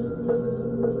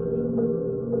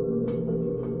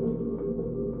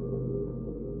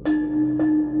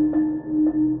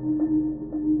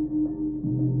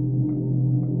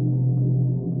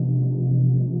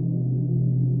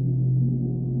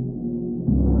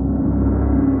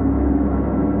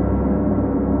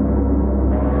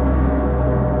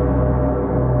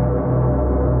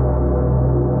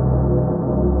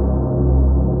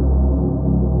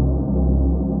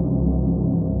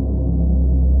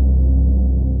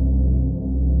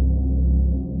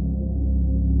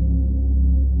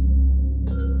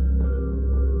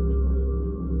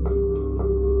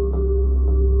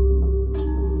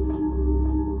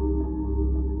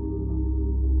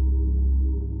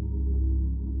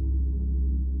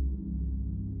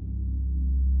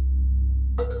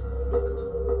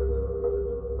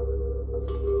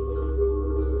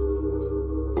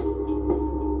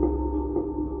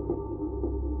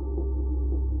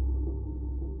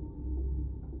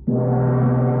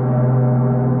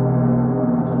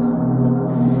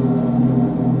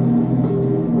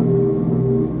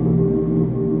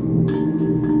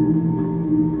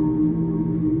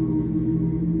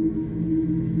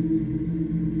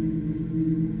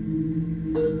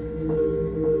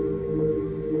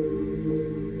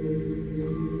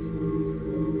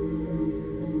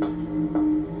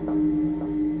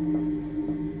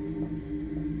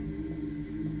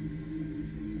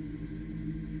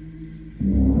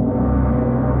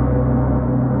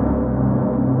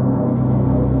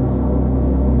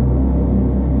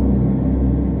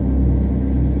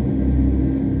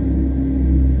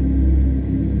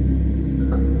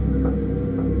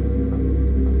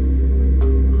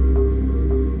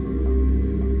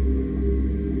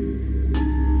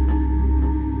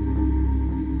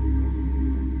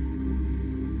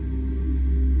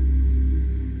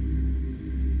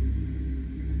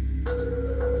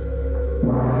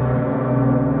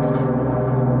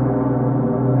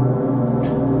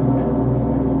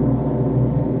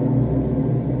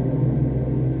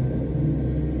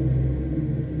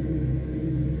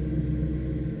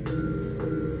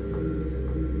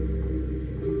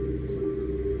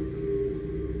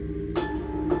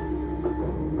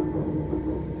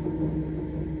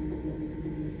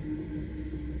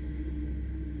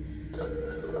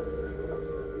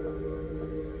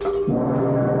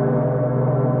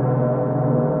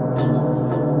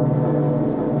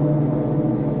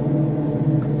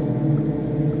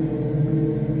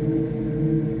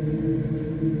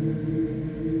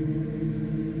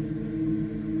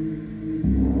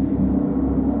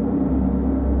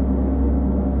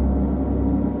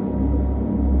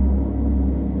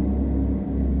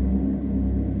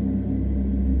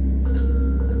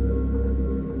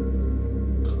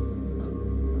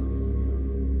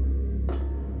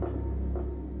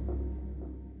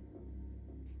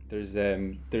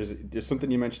 There's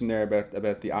something you mentioned there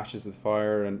about the ashes of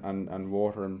fire and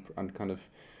water and kind of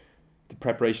the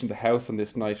preparation of the house on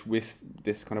this night with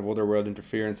this kind of otherworld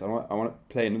interference. I want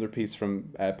to play another piece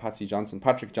from Patrick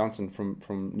Johnson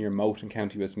from near Moat in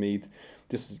County Westmeath.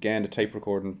 This is again a tape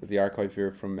recording with the archive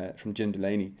here from Jim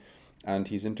Delaney, and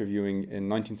he's interviewing in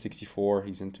 1964.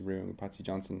 He's interviewing Patsy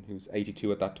Johnson, who's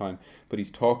 82 at that time, but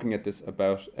he's talking at this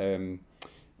about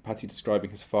Patsy describing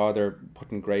his father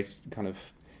putting great kind of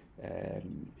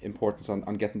importance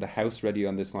on getting the house ready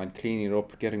on this night, cleaning it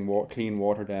up, getting clean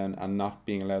water down, and not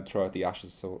being allowed to throw out the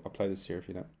ashes. So I'll play this here if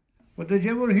you know. But did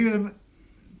you ever hear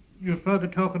your father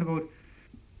talking about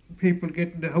people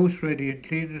getting the house ready and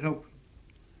cleaning it up,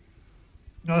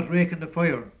 not raking the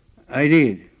fire? I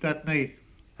did. That night?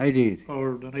 I did.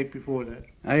 Or the night before that?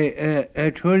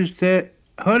 It was the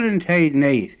Hullintide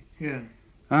night. Yeah.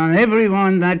 And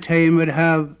everyone that time would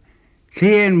have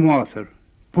clean water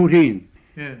put in.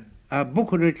 Yeah. A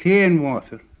bucket of clean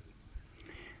water.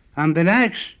 And the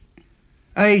next,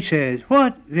 I says,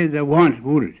 what did they want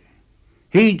with it?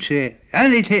 He'd say,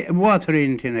 any water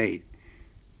in tonight?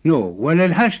 No, well,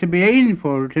 it has to be in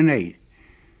for tonight.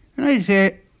 And I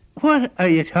say, what are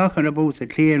you talking about, the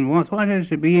clean water? What has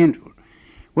to be in for?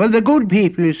 Well, the good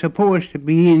people is supposed to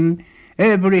be in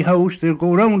every house. They'll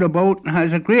go round about and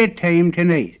has a great time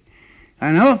tonight.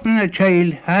 And often a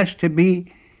child has to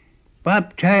be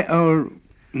baptized or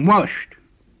washed.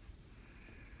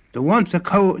 They want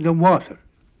the water.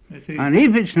 And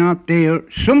if it's not there,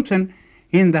 something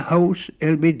in the house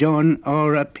will be done,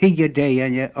 or a pig a day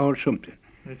on you, or something.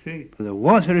 I see. But the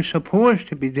water is supposed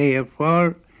to be there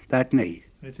for that night.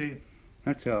 I see.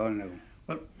 That's all now.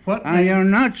 But what and you're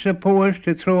not supposed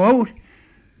to throw out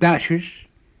dashes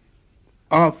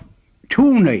of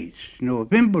 2 nights,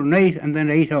 November night and the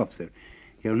night after.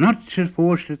 You're not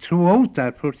supposed to throw out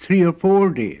that for 3 or 4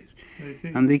 days.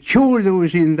 And the cure that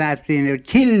was in that thing, it'll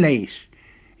kill lice.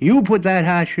 You put that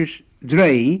ashes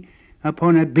dry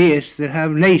upon a base that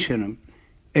have lice in them,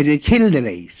 it'll kill the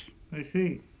lice. I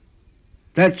see.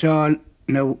 That's all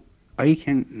now I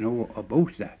can know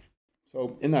about that.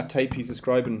 So in that tape he's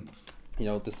describing,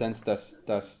 the sense that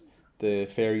the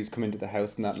fairies come into the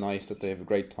house in that night, that they have a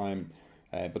great time,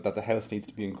 but that the house needs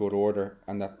to be in good order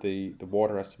and that the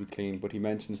water has to be clean. But he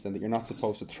mentions then that you're not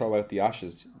supposed to throw out the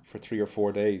ashes for 3 or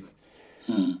 4 days.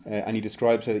 And he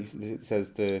describes it. He says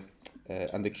there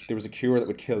was a cure that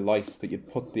would kill lice, that you'd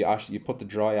put the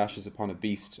dry ashes upon a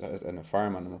beast and a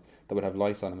farm animal that would have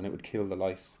lice on them, and it would kill the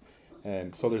lice.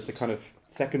 So there's the kind of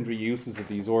secondary uses of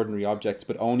these ordinary objects,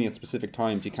 but only at specific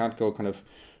times. You can't go kind of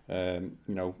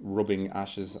rubbing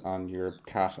ashes on your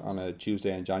cat on a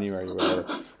Tuesday in January or whatever.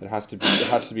 It has to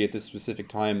be at this specific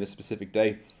time, this specific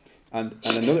day. And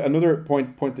another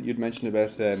point that you'd mentioned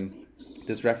about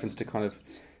this reference to kind of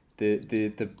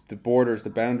the borders,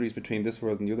 the boundaries between this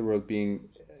world and the other world being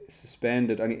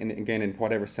suspended, and again in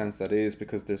whatever sense that is,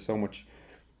 because there's so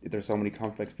many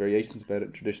complex variations about it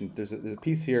in tradition. There's a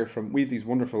piece here we have these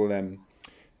wonderful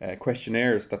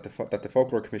questionnaires that the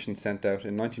Folklore Commission sent out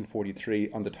in 1943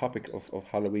 on the topic of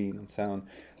Halloween and Samhain,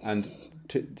 and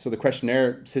so the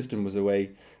questionnaire system was a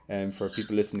way for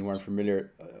people listening who aren't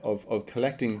familiar of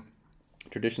collecting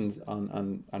traditions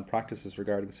and practices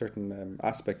regarding certain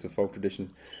aspects of folk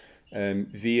tradition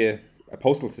via a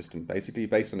postal system, basically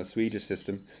based on a Swedish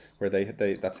system, where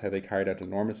that's how they carried out an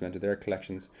enormous amount of their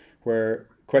collections, where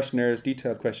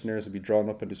detailed questionnaires would be drawn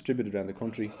up and distributed around the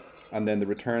country, and then the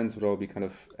returns would all be kind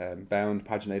of bound,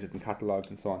 paginated and catalogued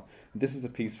and so on. And this is a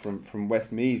piece from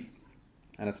Westmeath,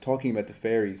 and it's talking about the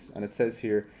fairies, and it says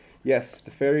here, yes,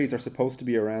 the fairies are supposed to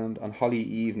be around on Holly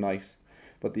Eve night,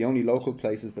 but the only local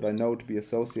places that I know to be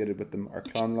associated with them are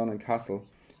Clonlon and Castle,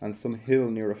 and some hill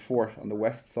near a fort on the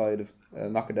west side of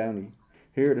Knockadowney.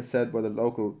 Here it is said by the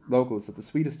locals that the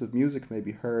sweetest of music may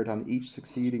be heard on each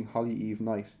succeeding Holly Eve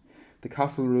night. The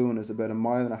castle ruin is about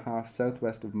 1.5 miles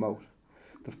southwest of Moat.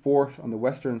 The fort on the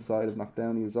western side of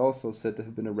Knockdowney is also said to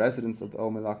have been a residence of the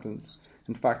O'Mallachlins.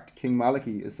 In fact, King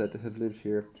Malachy is said to have lived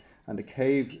here, and a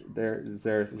cave there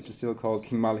which is still called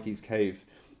King Malachy's Cave.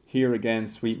 Here again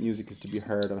sweet music is to be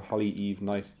heard on Holly Eve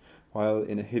night, while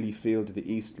in a hilly field to the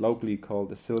east, locally called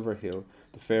the Silver Hill,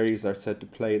 the fairies are said to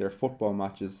play their football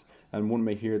matches, and one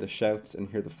may hear the shouts and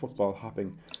hear the football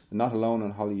hopping, and not alone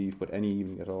on Holly Eve, but any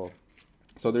evening at all.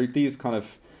 So there are these kind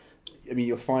of,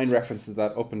 you'll find references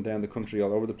that up and down the country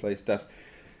all over the place, that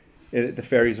the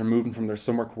fairies are moving from their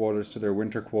summer quarters to their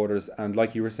winter quarters, and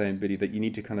like you were saying, Biddy, that you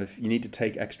need to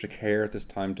take extra care at this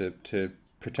time to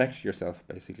protect yourself,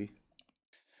 basically.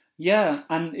 Yeah,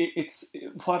 and it's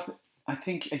what I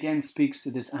think again speaks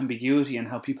to this ambiguity and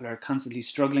how people are constantly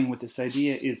struggling with this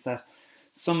idea is that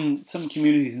some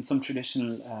communities and some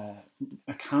traditional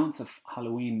accounts of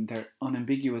Halloween, they're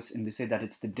unambiguous, and they say that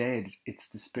it's the dead, it's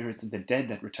the spirits of the dead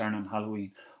that return on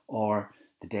Halloween, or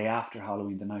the day after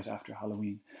Halloween, the night after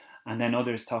Halloween. And then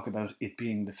others talk about it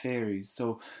being the fairies.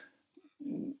 So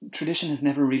tradition has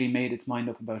never really made its mind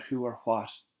up about who or what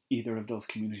either of those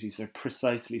communities are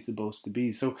precisely supposed to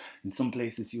be. So in some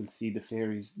places you'll see the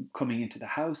fairies coming into the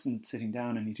house and sitting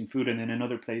down and eating food, and then in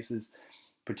other places,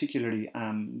 particularly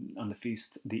on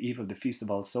the eve of the Feast of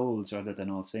All Souls rather than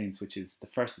All Saints, which is the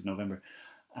 1st of November,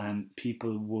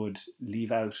 people would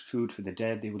leave out food for the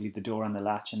dead. They would leave the door on the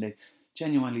latch, and they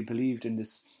genuinely believed in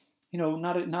this,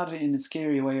 not in a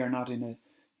scary way or not in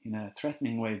a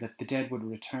threatening way, that the dead would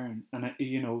return. And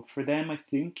for them, I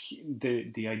think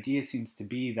the idea seems to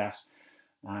be that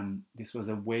this was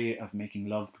a way of making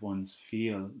loved ones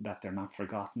feel that they're not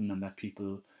forgotten and that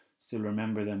people still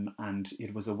remember them. And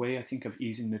it was a way, I think, of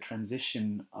easing the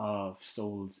transition of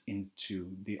souls into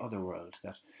the other world,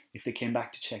 that if they came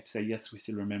back to check, say, yes, we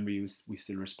still remember you, we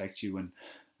still respect you, and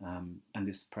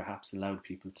this perhaps allowed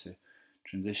people to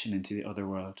transition into the other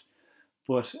world.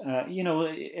 But,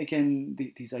 again,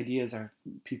 these ideas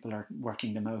people are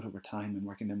working them out over time and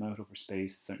working them out over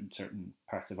space. Certain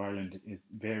parts of Ireland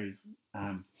vary.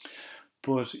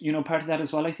 But, part of that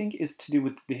as well, I think, is to do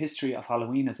with the history of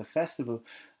Halloween as a festival.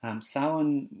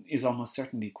 Samhain is almost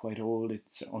certainly quite old.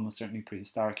 It's almost certainly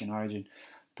prehistoric in origin.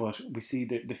 But we see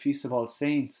the Feast of All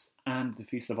Saints and the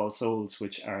Feast of All Souls,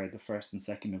 which are the 1st and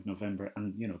 2nd of November,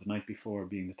 and, the night before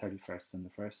being the 31st and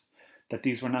the 1st, that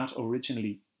these were not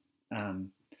originally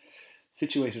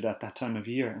situated at that time of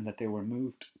year, and that they were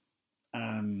moved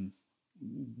in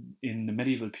the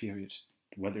medieval period.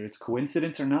 Whether it's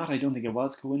coincidence or not, I don't think it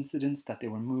was coincidence that they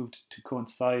were moved to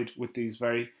coincide with these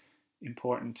very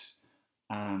important,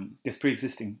 this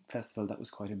pre-existing festival that was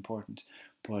quite important.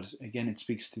 But again, it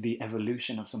speaks to the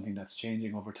evolution of something that's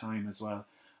changing over time as well.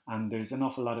 And there's an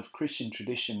awful lot of Christian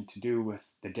tradition to do with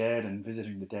the dead and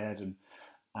visiting the dead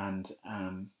and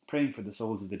praying for the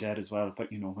souls of the dead as well.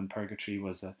 But when purgatory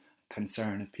was a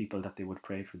concern of people, that they would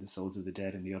pray for the souls of the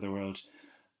dead in the other world,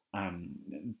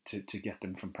 to get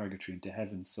them from purgatory into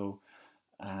heaven. So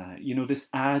this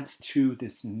adds to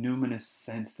this numinous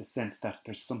sense, the sense that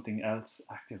there's something else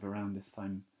active around this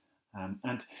time.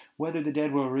 And whether the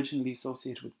dead were originally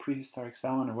associated with prehistoric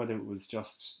Samhain, or whether it was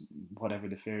just whatever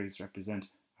the fairies represent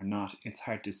or not, it's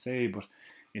hard to say, but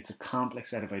it's a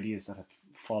complex set of ideas that have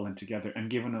fallen together and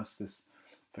given us this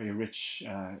very rich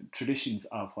traditions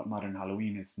of what modern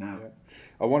Halloween is now. Yeah.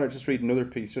 I want to just read another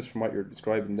piece just from what you're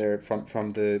describing there,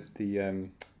 from the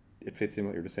it fits in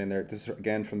what you're just saying there. This is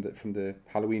again from the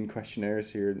Halloween questionnaires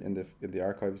here in the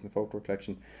archives in the folklore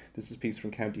collection. This is a piece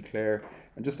from County Clare,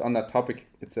 and just on that topic,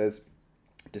 it says,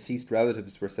 deceased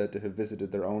relatives were said to have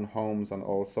visited their own homes on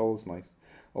All Souls Night.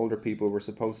 Older people were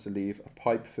supposed to leave a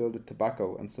pipe filled with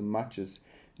tobacco and some matches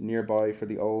nearby for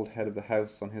the old head of the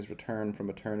house on his return from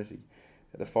eternity.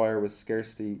 The fire was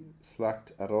scarcely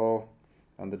slacked at all,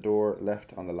 and the door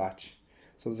left on the latch.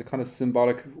 So there's a kind of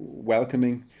symbolic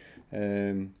welcoming,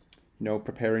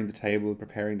 preparing the table,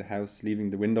 preparing the house,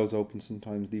 leaving the windows open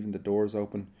sometimes, leaving the doors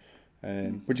open.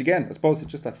 Which again, I suppose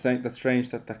it's just that's strange,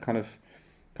 that kind of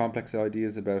complex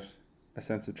ideas about a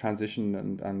sense of transition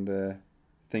and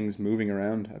things moving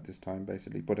around at this time,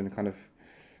 basically, but in a kind of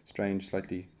strange,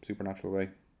 slightly supernatural way.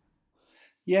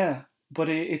 Yeah. But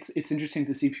it's interesting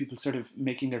to see people sort of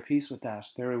making their peace with that.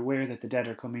 They're aware that the dead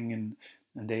are coming in,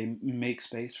 and they make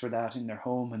space for that in their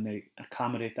home, and they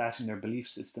accommodate that in their belief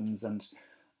systems. And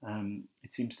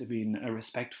it seems to be a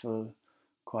respectful,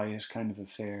 quiet kind of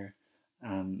affair,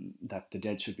 that the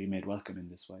dead should be made welcome in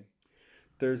this way.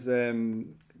 There's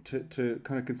to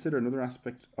kind of consider another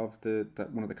aspect of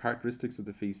that one of the characteristics of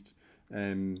the feast.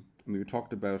 And we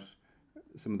talked about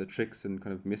some of the tricks and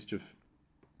kind of mischief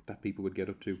that people would get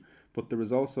up to. But there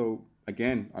was also,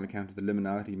 again, on account of the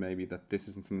liminality maybe, that this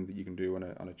isn't something that you can do on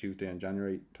a Tuesday in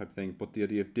January type thing, but the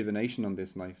idea of divination on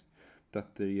this night,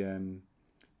 that the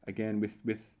again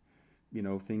with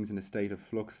things in a state of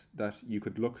flux, that you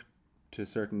could look to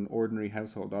certain ordinary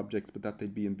household objects, but that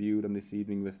they'd be imbued on this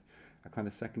evening with a kind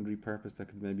of secondary purpose that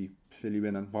could maybe fill you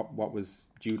in on what was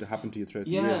due to happen to you throughout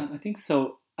the year. Yeah, I think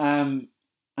so.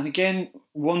 And again,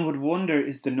 one would wonder,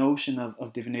 is the notion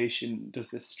of divination, does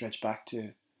this stretch back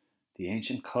to the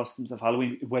ancient customs of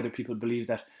Halloween, whether people believe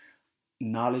that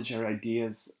knowledge or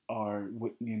ideas or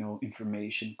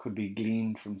information could be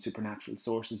gleaned from supernatural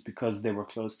sources because they were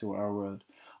close to our world,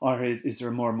 or is there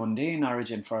a more mundane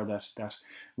origin for that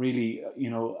really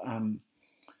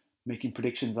making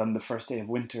predictions on the first day of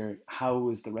winter, how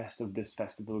is the rest of this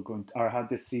festival going to, or how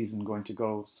this season going to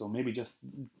go? So maybe just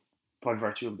by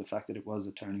virtue of the fact that it was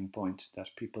a turning point, that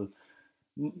people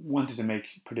wanted to make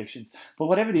predictions. But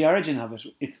whatever the origin of it,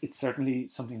 it's certainly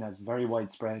something that's very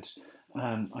widespread.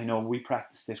 I know we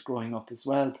practiced it growing up as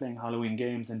well, playing Halloween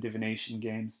games and divination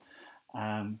games,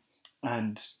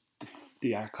 and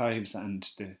the archives and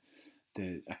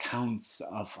the accounts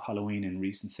of Halloween in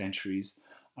recent centuries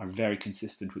are very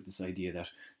consistent with this idea that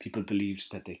people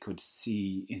believed that they could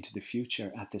see into the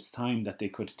future at this time, that they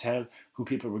could tell who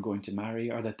people were going to marry,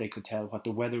 or that they could tell what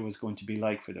the weather was going to be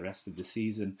like for the rest of the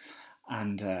season.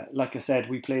 And like I said,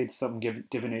 we played some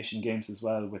divination games as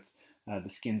well with the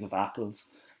skins of apples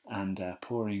and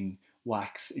pouring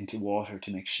wax into water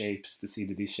to make shapes, to see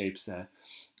that these shapes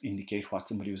indicate what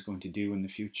somebody was going to do in the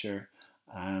future.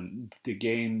 The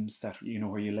games that,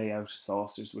 where you lay out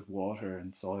saucers with water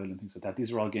and soil and things like that,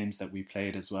 these are all games that we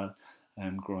played as well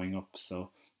growing up. So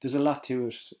there's a lot to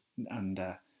it, and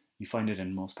you find it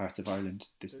in most parts of Ireland,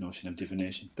 this notion of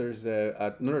divination. There's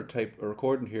another type of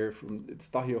recording here it's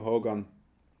Daithí O'Hogan,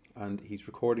 and he's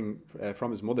recording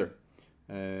from his mother,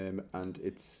 and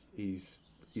he's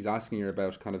asking her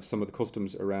about kind of some of the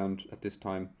customs around at this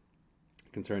time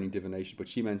concerning divination, but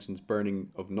she mentions burning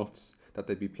of nuts, that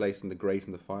they'd be placed in the grate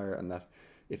in the fire, and that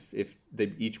if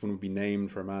they each one would be named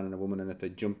for a man and a woman, and if they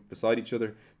jump beside each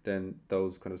other, then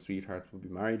those kind of sweethearts would be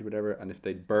married, whatever. And if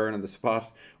they'd burn on the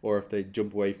spot, or if they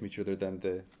jump away from each other, then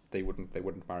they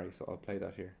wouldn't marry. So I'll play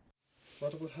that here.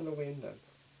 What about Halloween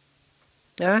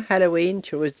then? Halloween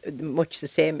was much the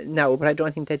same now, but I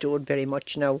don't think they do it very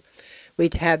much now.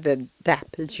 We'd have the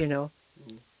apples, and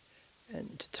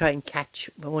to try and catch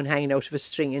one hanging out of a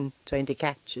string and trying to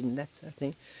catch and that sort of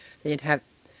thing. Then you'd have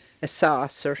a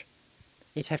saucer,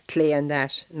 you'd have clay on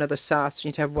that, another saucer,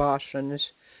 you'd have water on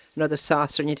it, another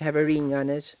saucer, and you'd have a ring on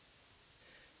it.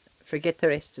 Forget the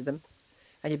rest of them.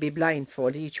 And you'd be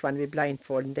blindfolded, each one would be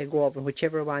blindfolded, and they'd go over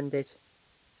whichever one they'd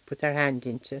put their hand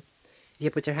into. If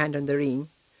you put your hand on the ring,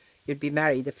 you'd be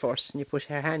married the first, and you put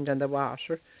your hand on the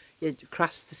water, you'd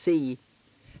cross the sea.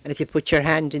 And if you put your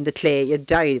hand in the clay, you'd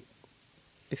die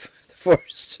before the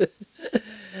first.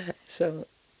 So...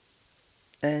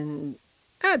 And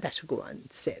that would go on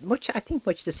the same. I think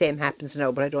much the same happens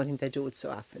now, but I don't think they do it so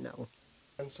often now.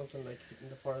 And something like in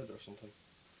the fire or something?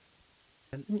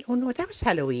 No, that was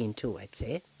Halloween too, I'd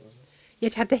say.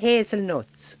 You'd have the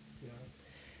hazelnuts. Yeah.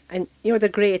 And,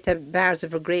 the bars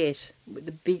of a grate,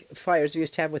 the big fires we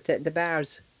used to have with the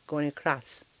bars going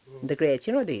across the grate.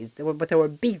 These, but they were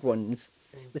big ones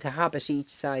with a hobbit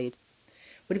each side.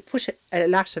 We'd put a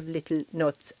lot of little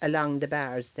nuts along the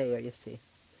bars there, you see.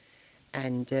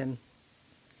 And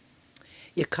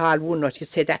you call one nut, you'd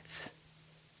say that's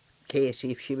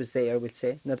Katie if she was there, we'll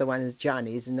say. Another one is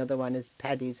Johnny's, another one is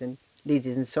Paddy's and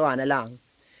Lizzie's, and so on along.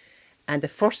 And the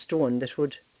first one that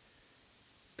would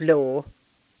blow,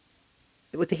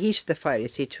 with the heat of the fire, you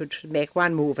see, it would make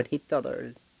one move and hit the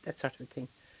other, that sort of thing.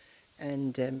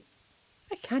 And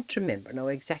I can't remember now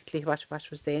exactly what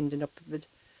was the ending up of it,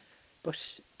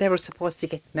 but they were supposed to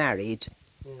get married.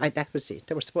 That was it.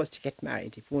 They were supposed to get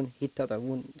married. If one hit the other,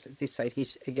 one this side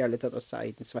hit a girl at the other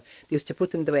side, and so on. They used to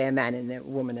put them the way a man and a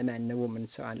woman, and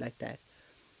so on, like that.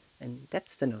 And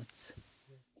that's the nuts.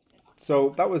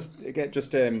 So that was again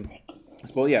just a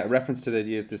reference to the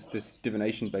idea of this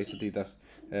divination, basically, that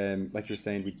like you're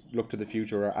saying, we look to the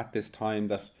future, or at this time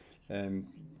that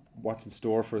what's in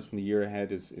store for us in the year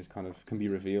ahead is kind of can be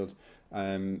revealed.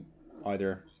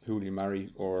 Either who will you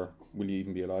marry, or will you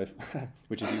even be alive,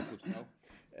 which is useful to know.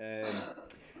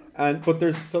 But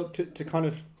there's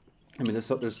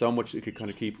there's so much you could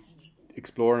kind of keep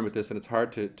exploring with this, and it's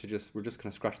hard to we're just kind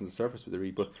of scratching the surface with the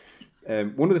read. But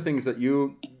one of the things that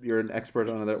you're an expert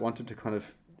on, that wanted to kind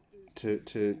of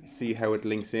to see how it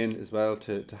links in as well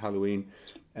to Halloween,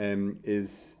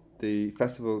 is the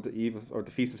festival, the eve of, or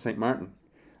the Feast of St. Martin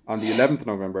on the 11th of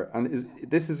November, and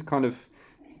this is kind of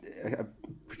a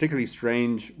particularly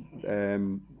strange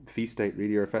feast date,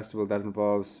 really, or a festival that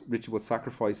involves ritual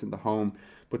sacrifice in the home,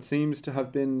 but seems to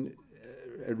have been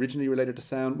originally related to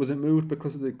sound. Was it moved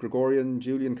because of the Gregorian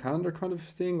Julian calendar kind of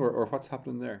thing, or what's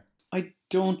happening there? I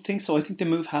don't think so. I think the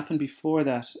move happened before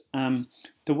that.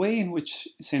 The way in which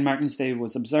St. Martin's Day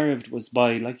was observed was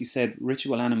by, like you said,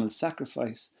 ritual animal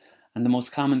sacrifice. And the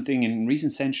most common thing in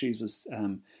recent centuries was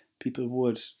people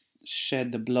would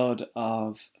shed the blood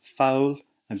of fowl,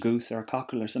 a goose or a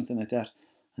cockerel or something like that.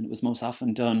 And it was most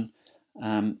often done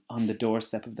on the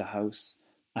doorstep of the house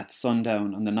at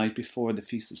sundown on the night before the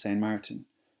Feast of St. Martin.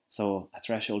 So a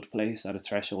threshold place at a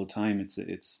threshold time.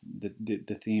 It's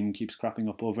the theme keeps cropping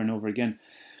up over and over again.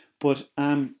 But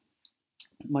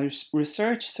my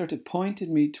research sort of pointed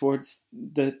me towards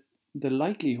the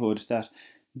likelihood that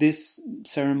this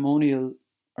ceremonial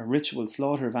a ritual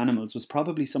slaughter of animals was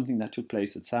probably something that took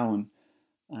place at Samhain.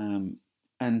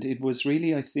 And it was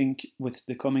really, I think, with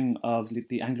the coming of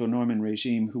the Anglo-Norman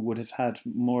regime, who would have had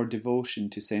more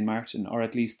devotion to St. Martin, or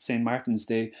at least St. Martin's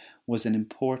Day was an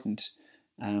important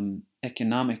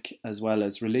economic as well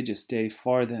as religious day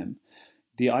for them.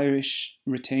 The Irish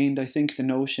retained, I think, the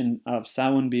notion of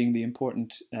Samhain being the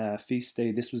important feast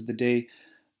day. This was the day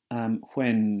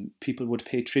when people would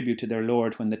pay tribute to their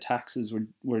lord when the taxes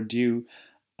were due.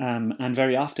 And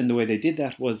very often the way they did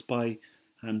that was by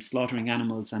slaughtering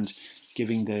animals and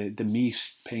giving the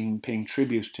meat, paying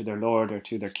tribute to their lord or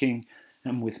to their king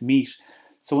with meat.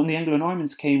 So when the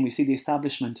Anglo-Normans came, we see the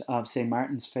establishment of St.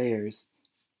 Martin's fairs,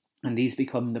 and these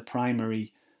become the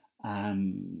primary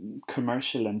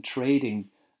commercial and trading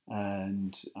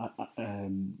and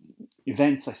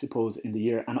events, I suppose, in the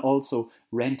year, and also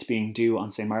rent being due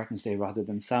on St. Martin's Day rather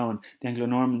than Samhain. The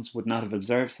Anglo-Normans would not have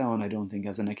observed Samhain, I don't think,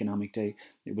 as an economic day.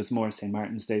 It was more St.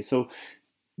 Martin's Day. So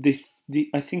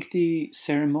I think the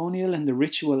ceremonial and the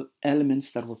ritual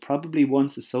elements that were probably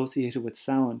once associated with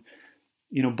Samhain,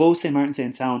 both St. Martin's Day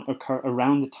and Samhain occur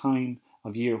around the time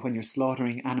of year when you're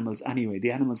slaughtering animals anyway.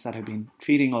 The animals that have been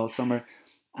feeding all summer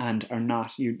and are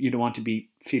not, you don't want to be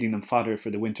feeding them fodder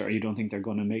for the winter, or you don't think they're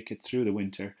going to make it through the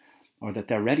winter, or that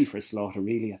they're ready for slaughter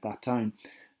really at that time.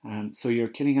 So you're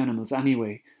killing animals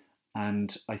anyway.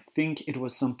 And I think it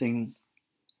was something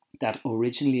that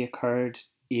originally occurred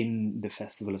in the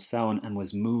Festival of Samhain and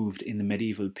was moved in the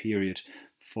medieval period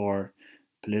for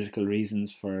political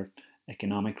reasons, for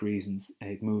economic reasons.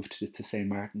 It moved to St.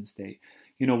 Martin's Day.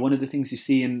 One of the things you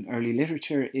see in early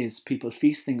literature is people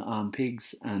feasting on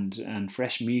pigs and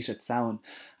fresh meat at Samhain.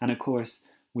 And of course,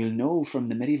 we'll know from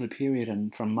the medieval period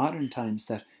and from modern times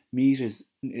that meat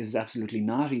is absolutely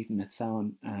not eaten at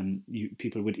Samhain.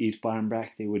 People would eat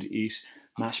barmbrack, they would eat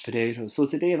mashed potatoes. So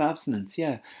it's a day of abstinence,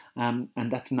 yeah. And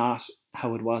that's not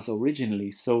how it was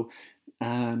originally. So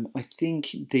I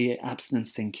think the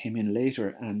abstinence thing came in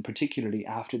later, and particularly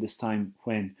after this time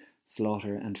when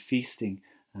slaughter and feasting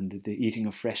and the eating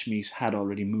of fresh meat had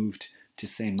already moved to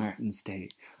St. Martin's Day.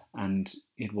 And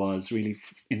it was really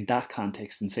in that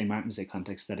context, in St. Martin's Day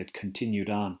context, that it continued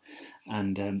on.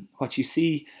 And what you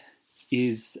see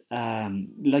is,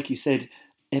 like you said,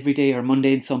 everyday or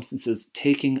mundane substances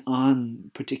taking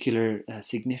on particular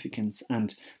significance.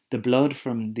 And the blood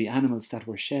from the animals that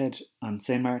were shed on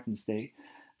St. Martin's Day,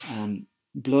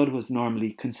 blood was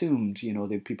normally consumed.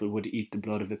 People would eat the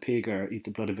blood of a pig or eat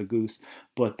the blood of a goose,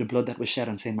 but the blood that was shed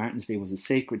on St. Martin's Day was a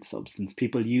sacred substance.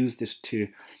 People used it to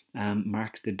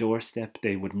mark the doorstep.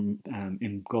 They would,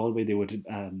 in Galway, they would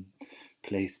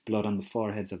place blood on the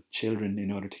foreheads of children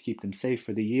in order to keep them safe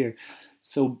for the year.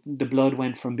 So the blood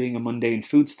went from being a mundane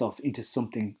foodstuff into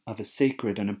something of a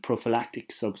sacred and a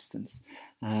prophylactic substance.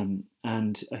 And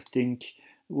I think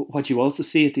what you also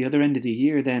see at the other end of the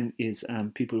year then is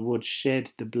people would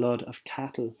shed the blood of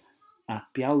cattle at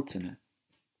Bealtaine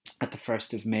at the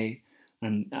 1st of May.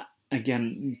 And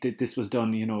again, this was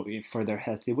done, for their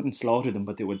health. They wouldn't slaughter them,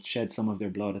 but they would shed some of their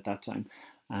blood at that time.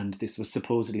 And this was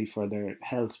supposedly for their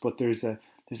health. But there's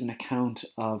an account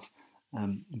of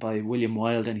by William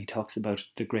Wilde, and he talks about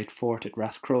the great fort at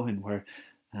Rathcrohan, where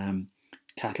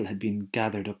cattle had been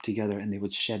gathered up together and they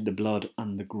would shed the blood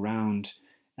on the ground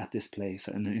at this place,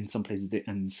 and in some places,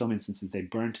 in some instances, they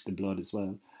burnt the blood as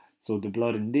well. So the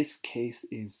blood in this case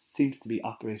seems to be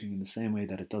operating in the same way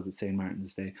that it does at St.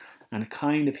 Martin's Day, and it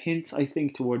kind of hints, I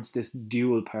think, towards this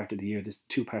dual part of the year, this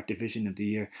two-part division of the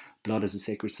year: blood as a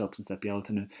sacred substance at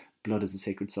Bealtaine, blood as a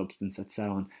sacred substance at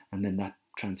Samhain, and then that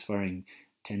transferring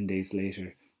 10 days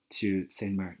later to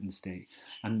St. Martin's Day.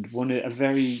 And a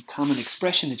very common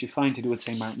expression that you find to do with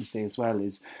St. Martin's Day as well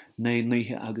is "Nae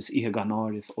nithe agus ihe gan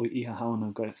áireamh ó ihe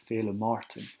hauna go féile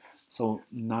Martin." So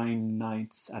 9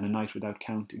 nights and a night without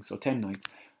counting, so 10 nights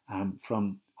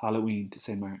from Halloween to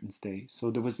St. Martin's Day.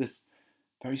 So there was this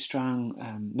very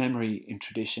strong memory in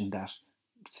tradition that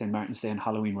St. Martin's Day and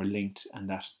Halloween were linked, and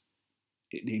that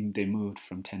they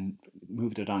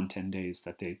moved it on 10 days,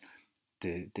 that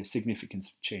the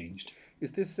significance changed.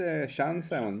 Is this Shan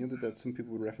Samhain? That some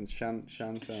people would reference Shan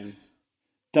Samhain.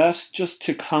 That, just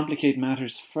to complicate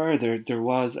matters further, there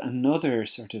was another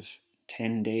sort of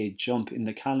 10-day jump in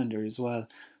the calendar as well,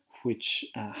 which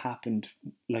happened,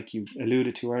 like you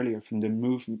alluded to earlier, from the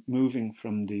moving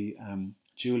from the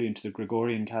Julian to the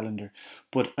Gregorian calendar.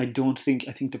 But I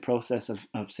think the process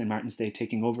of St. Martin's Day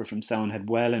taking over from Samhain had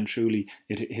well and truly,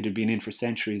 it had been in for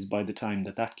centuries by the time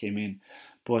that came in.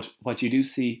 But what you do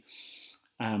see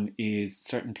is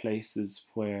certain places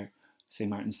where St.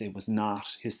 Martin's Day was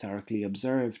not historically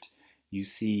observed. You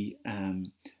see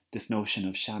this notion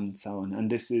of Shan Samhain, and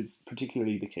this is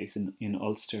particularly the case in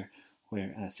Ulster,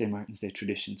 where St. Martin's Day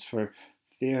traditions, for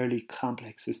fairly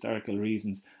complex historical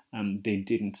reasons, they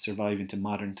didn't survive into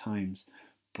modern times,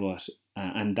 but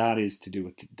and that is to do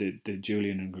with the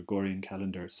Julian and Gregorian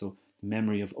calendar. So the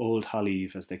memory of Old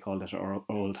Halleve, as they called it, or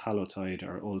Old Hallowtide,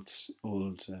 or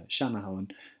Old Shanahan,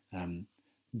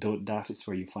 that is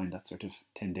where you find that sort of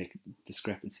 10-day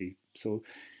discrepancy. So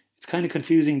it's kind of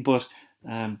confusing, but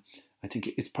I think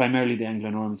it's primarily the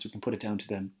Anglo-Normans. We can put it down to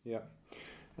them. Yeah.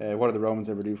 What did the Romans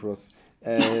ever do for us?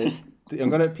 I'm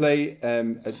going to play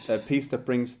a piece that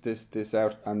brings this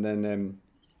out, and then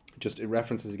just it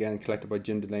references again, collected by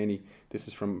Jim Delaney. This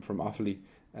is from Offaly,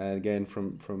 again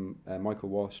from Michael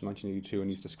Walsh, 1982, and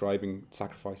he's describing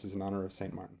sacrifices in honour of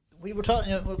St. Martin. We were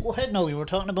talking, go ahead now, we were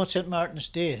talking about St. Martin's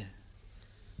Day.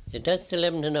 Yeah, that's the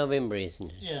 11th of November, isn't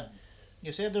it? Yeah.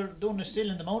 You said they're doing it still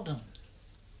in the mountain.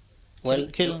 Well,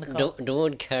 killing the cow. They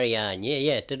would carry on,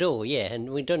 yeah, they do, yeah,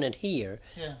 and we done it here.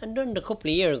 Yeah. And done it a couple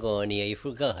of years ago, and you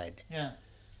forgot. Yeah.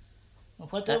 Well,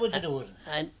 what day would you do it?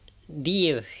 And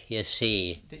Dave, you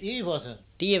see. The Eve, was it?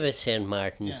 Dave is St.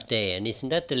 Martin's Day, and isn't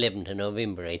that the 11th of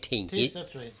November, I think? It is,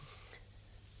 that's right.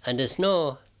 And there's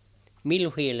no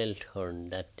mill wheel will turn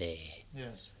that day.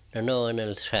 Yes. There's no one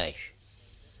will thrash.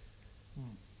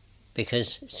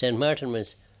 Because St. Martin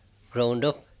was ground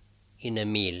up in a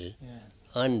mill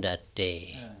on that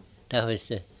day. Yeah. That was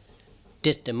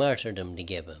the martyrdom they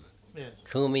gave him. Yeah.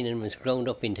 Threw him in and was ground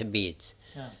up into bits.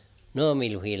 Yeah. No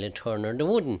mill wheel had turned, or they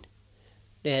wouldn't.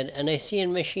 They had, and I see a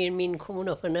machine man coming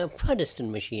up, and a Protestant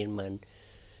machine man,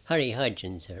 Harry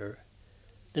Hodgins, or I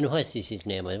don't know what's his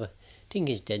name, I think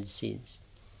he's dead since.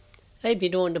 I'd be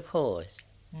doing the post.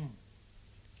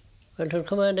 Well, it'll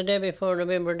come on the day before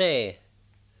November Day.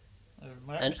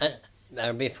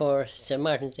 Or before St.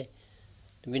 Martin's Day.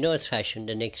 There'd be no thrashing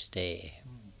the next day.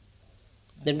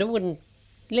 Then they wouldn't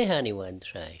let anyone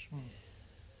thrash.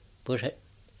 But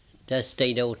that's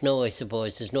died out now, I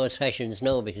suppose. There's no thrashings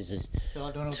now because it's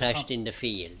thrashed in the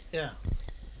field. Yeah.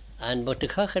 But the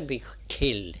cock would be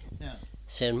killed. Yeah.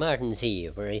 St. Martin's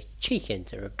Eve, or a chicken,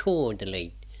 or two of the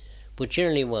light. But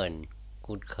generally one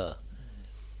good cock.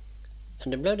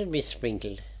 And the blood would be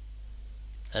sprinkled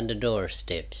on the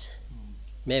doorsteps.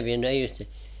 Maybe, and I used to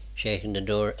shaking the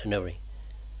door and everything.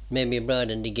 Maybe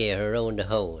brought in the gate around the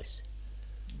house.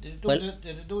 Did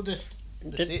they do this?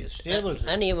 The stables?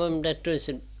 Any of them that does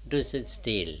it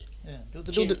still. Yeah. Do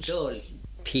the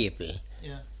people.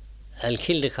 Yeah. I'll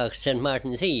kill the cock St.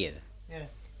 Martin's Eve. Yeah.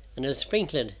 And I'll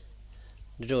sprinkle it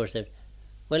the doorstep.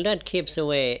 Well, that keeps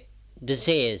away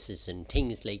diseases and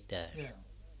things like that. Yeah.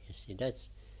 You see, that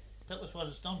was what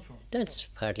it's done for. That's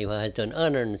partly what it's done,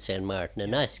 honouring St. Martin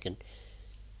and asking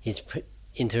his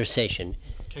intercession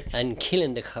and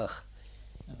killing the cock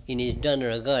in his honour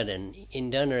of God and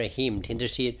in honour of him to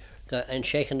intercede God and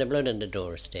shaking the blood on the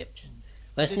doorsteps.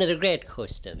 Wasn't it a great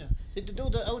custom? Yeah. Did they do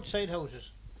the outside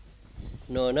houses?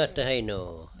 No, not that I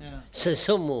know. Yeah. So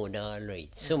some would, all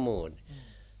right, some would.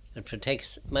 It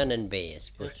protects man and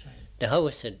base, but That's right. the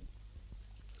house would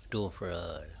do for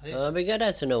all. Oh, because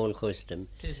that's an old custom.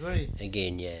 It is very.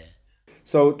 Again, yeah.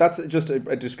 So that's just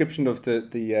a description of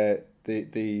the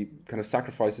kind of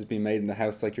sacrifices being made in the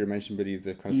house, like you mentioned, Billy,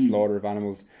 the kind of slaughter of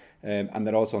animals, and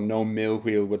that also no mill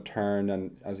wheel would turn,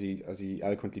 and as he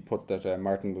eloquently put, that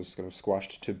Martin was kind of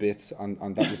squashed to bits,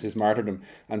 and that was his martyrdom,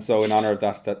 and so in honour of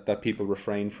that people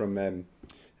refrain from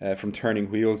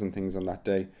turning wheels and things on that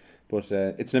day. But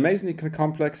it's an amazingly kind of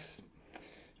complex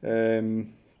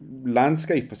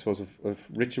landscape, I suppose, of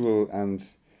ritual and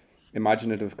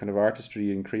imaginative kind of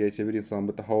artistry and creativity and so on,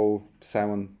 with the whole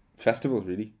Samhain festival,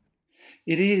 really.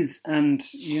 It is, and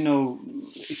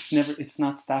it's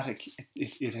not static.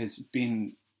 It has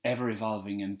been ever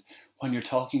evolving, and when you're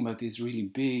talking about these really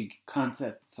big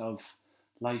concepts of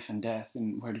life and death,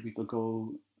 and where do people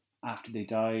go after they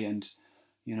die, and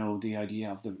the idea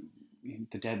of the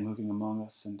dead moving among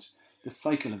us, and the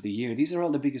cycle of the year. These are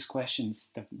all the biggest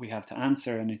questions that we have to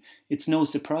answer, and it's no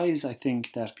surprise, I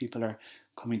think, that people are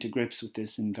coming to grips with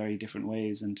this in very different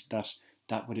ways, and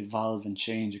that would evolve and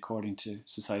change according to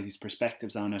society's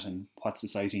perspectives on it and what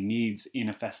society needs in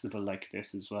a festival like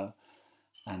this as well.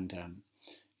 And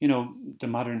the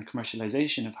modern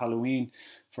commercialization of Halloween,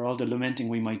 for all the lamenting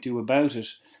we might do about it,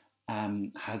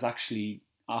 has actually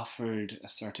offered a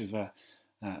sort of a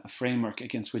framework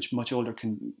against which much older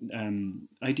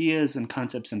ideas and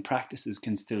concepts and practices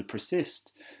can still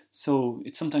persist. So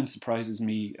it sometimes surprises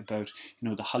me about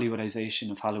the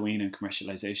Hollywoodization of Halloween and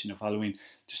commercialization of Halloween.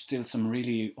 There's still some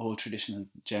really old traditional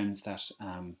gems that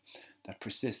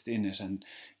persist in it, and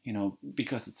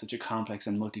because it's such a complex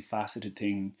and multifaceted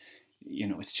thing,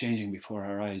 it's changing before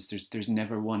our eyes. There's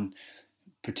never one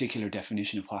particular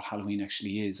definition of what Halloween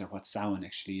actually is or what Samhain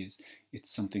actually is.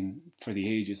 It's something for the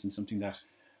ages and something that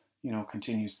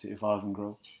continues to evolve and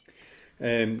grow.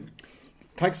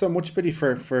 Thanks so much, Billy,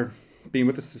 for being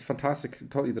with us. It's fantastic. I'm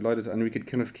totally delighted, and we could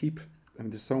kind of keep.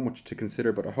 There's so much to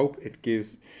consider, but I hope it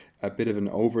gives a bit of an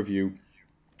overview,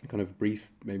 kind of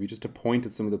brief, maybe just to point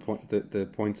at some of the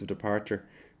points of departure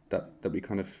that we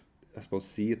kind of, I suppose,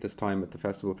 see at this time at the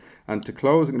festival. And to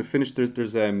close, I'm going to finish.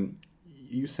 There's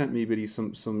you sent me, Billy,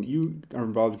 some you are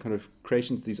involved in kind of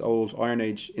creations of these old Iron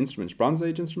Age instruments, Bronze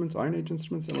Age instruments, Iron Age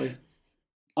instruments, am I?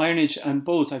 Iron Age and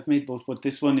both. I've made both, but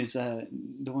this one is the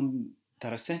one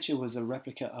that I sent you was a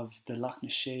replica of the Loch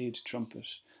Ness Shade trumpet.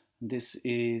 This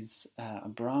is a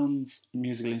bronze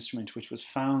musical instrument which was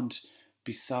found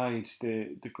beside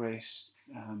the great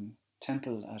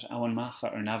temple at Awan Macha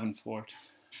or Navan-Fort.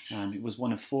 It was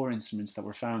one of 4 instruments that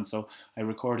were found, so I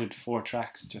recorded 4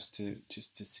 tracks just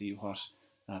to see what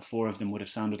 4 of them would have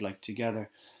sounded like together.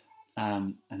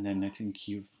 And then I think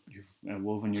you've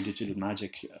woven your digital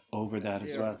magic over that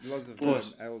as well. Lots of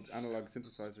old analog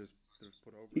synthesizers that have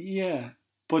put over it. Yeah,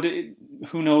 but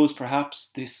who knows?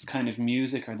 Perhaps this kind of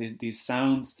music or these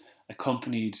sounds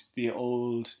accompanied the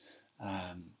old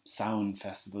sound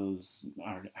festivals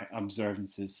or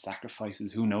observances,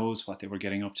 sacrifices. Who knows what they were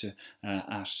getting up to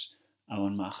at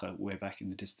Awan Macha way back in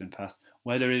the distant past.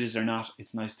 Whether it is or not,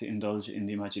 it's nice to indulge in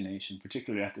the imagination,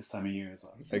 particularly at this time of year as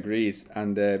well. Agreed.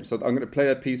 And so I'm going to play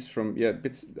a piece from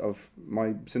bits of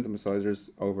my synthesizers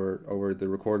over the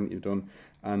recording that you've done.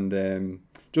 And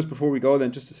just before we go,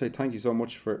 then, just to say thank you so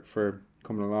much for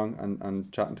coming along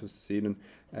and chatting to us this evening.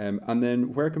 And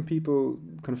then where can people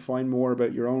kind of find more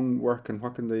about your own work, and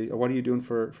what are you doing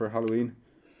for Halloween?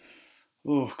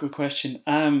 Oh, good question.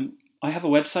 I have a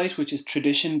website which is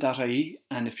tradition.ie,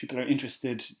 and if people are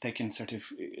interested, they can sort of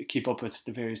keep up with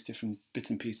the various different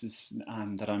bits and pieces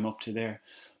that I'm up to there.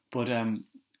 But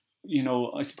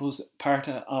I suppose part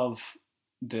of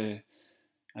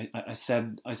I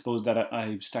suppose that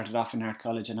I started off in art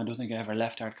college, and I don't think I ever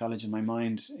left art college in my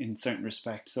mind in certain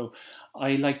respects. So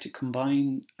I like to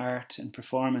combine art and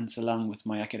performance along with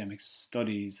my academic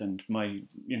studies and my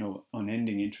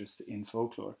unending interest in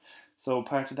folklore. So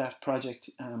part of that project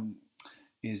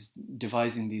is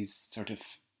devising these sort of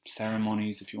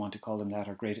ceremonies, if you want to call them that,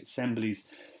 or great assemblies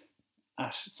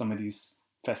at some of these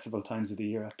festival times of the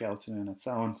year at Belton and at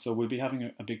Samhain. So we'll be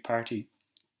having a big party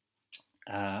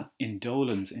in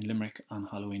Dolan's in Limerick on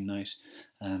Halloween night.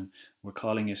 We're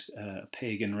calling it a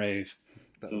pagan rave.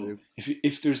 So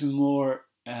if there's more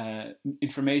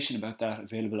information about that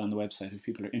available on the website, if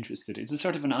people are interested, it's a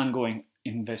sort of an ongoing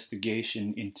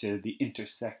investigation into the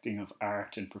intersecting of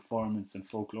art and performance and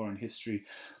folklore and history,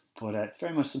 but it's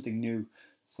very much something new.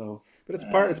 So, but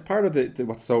it's part of the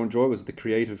what's so enjoyable is the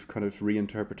creative kind of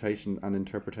reinterpretation and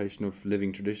interpretation of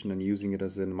living tradition and using it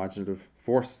as an imaginative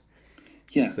force.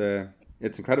 Yeah,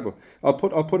 it's incredible. I'll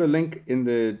put a link in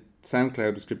the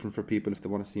SoundCloud description for people if they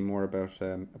want to see more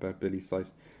about Billy's site.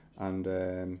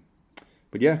 And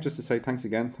but yeah, just to say thanks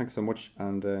again, thanks so much,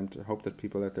 and to hope that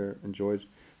people out there enjoyed,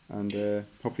 and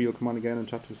hopefully you'll come on again and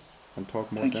chat to us and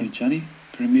talk more. Thank you, Johnny.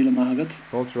 Grimila Mahagat.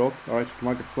 Culture up. All right, come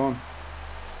on, get on.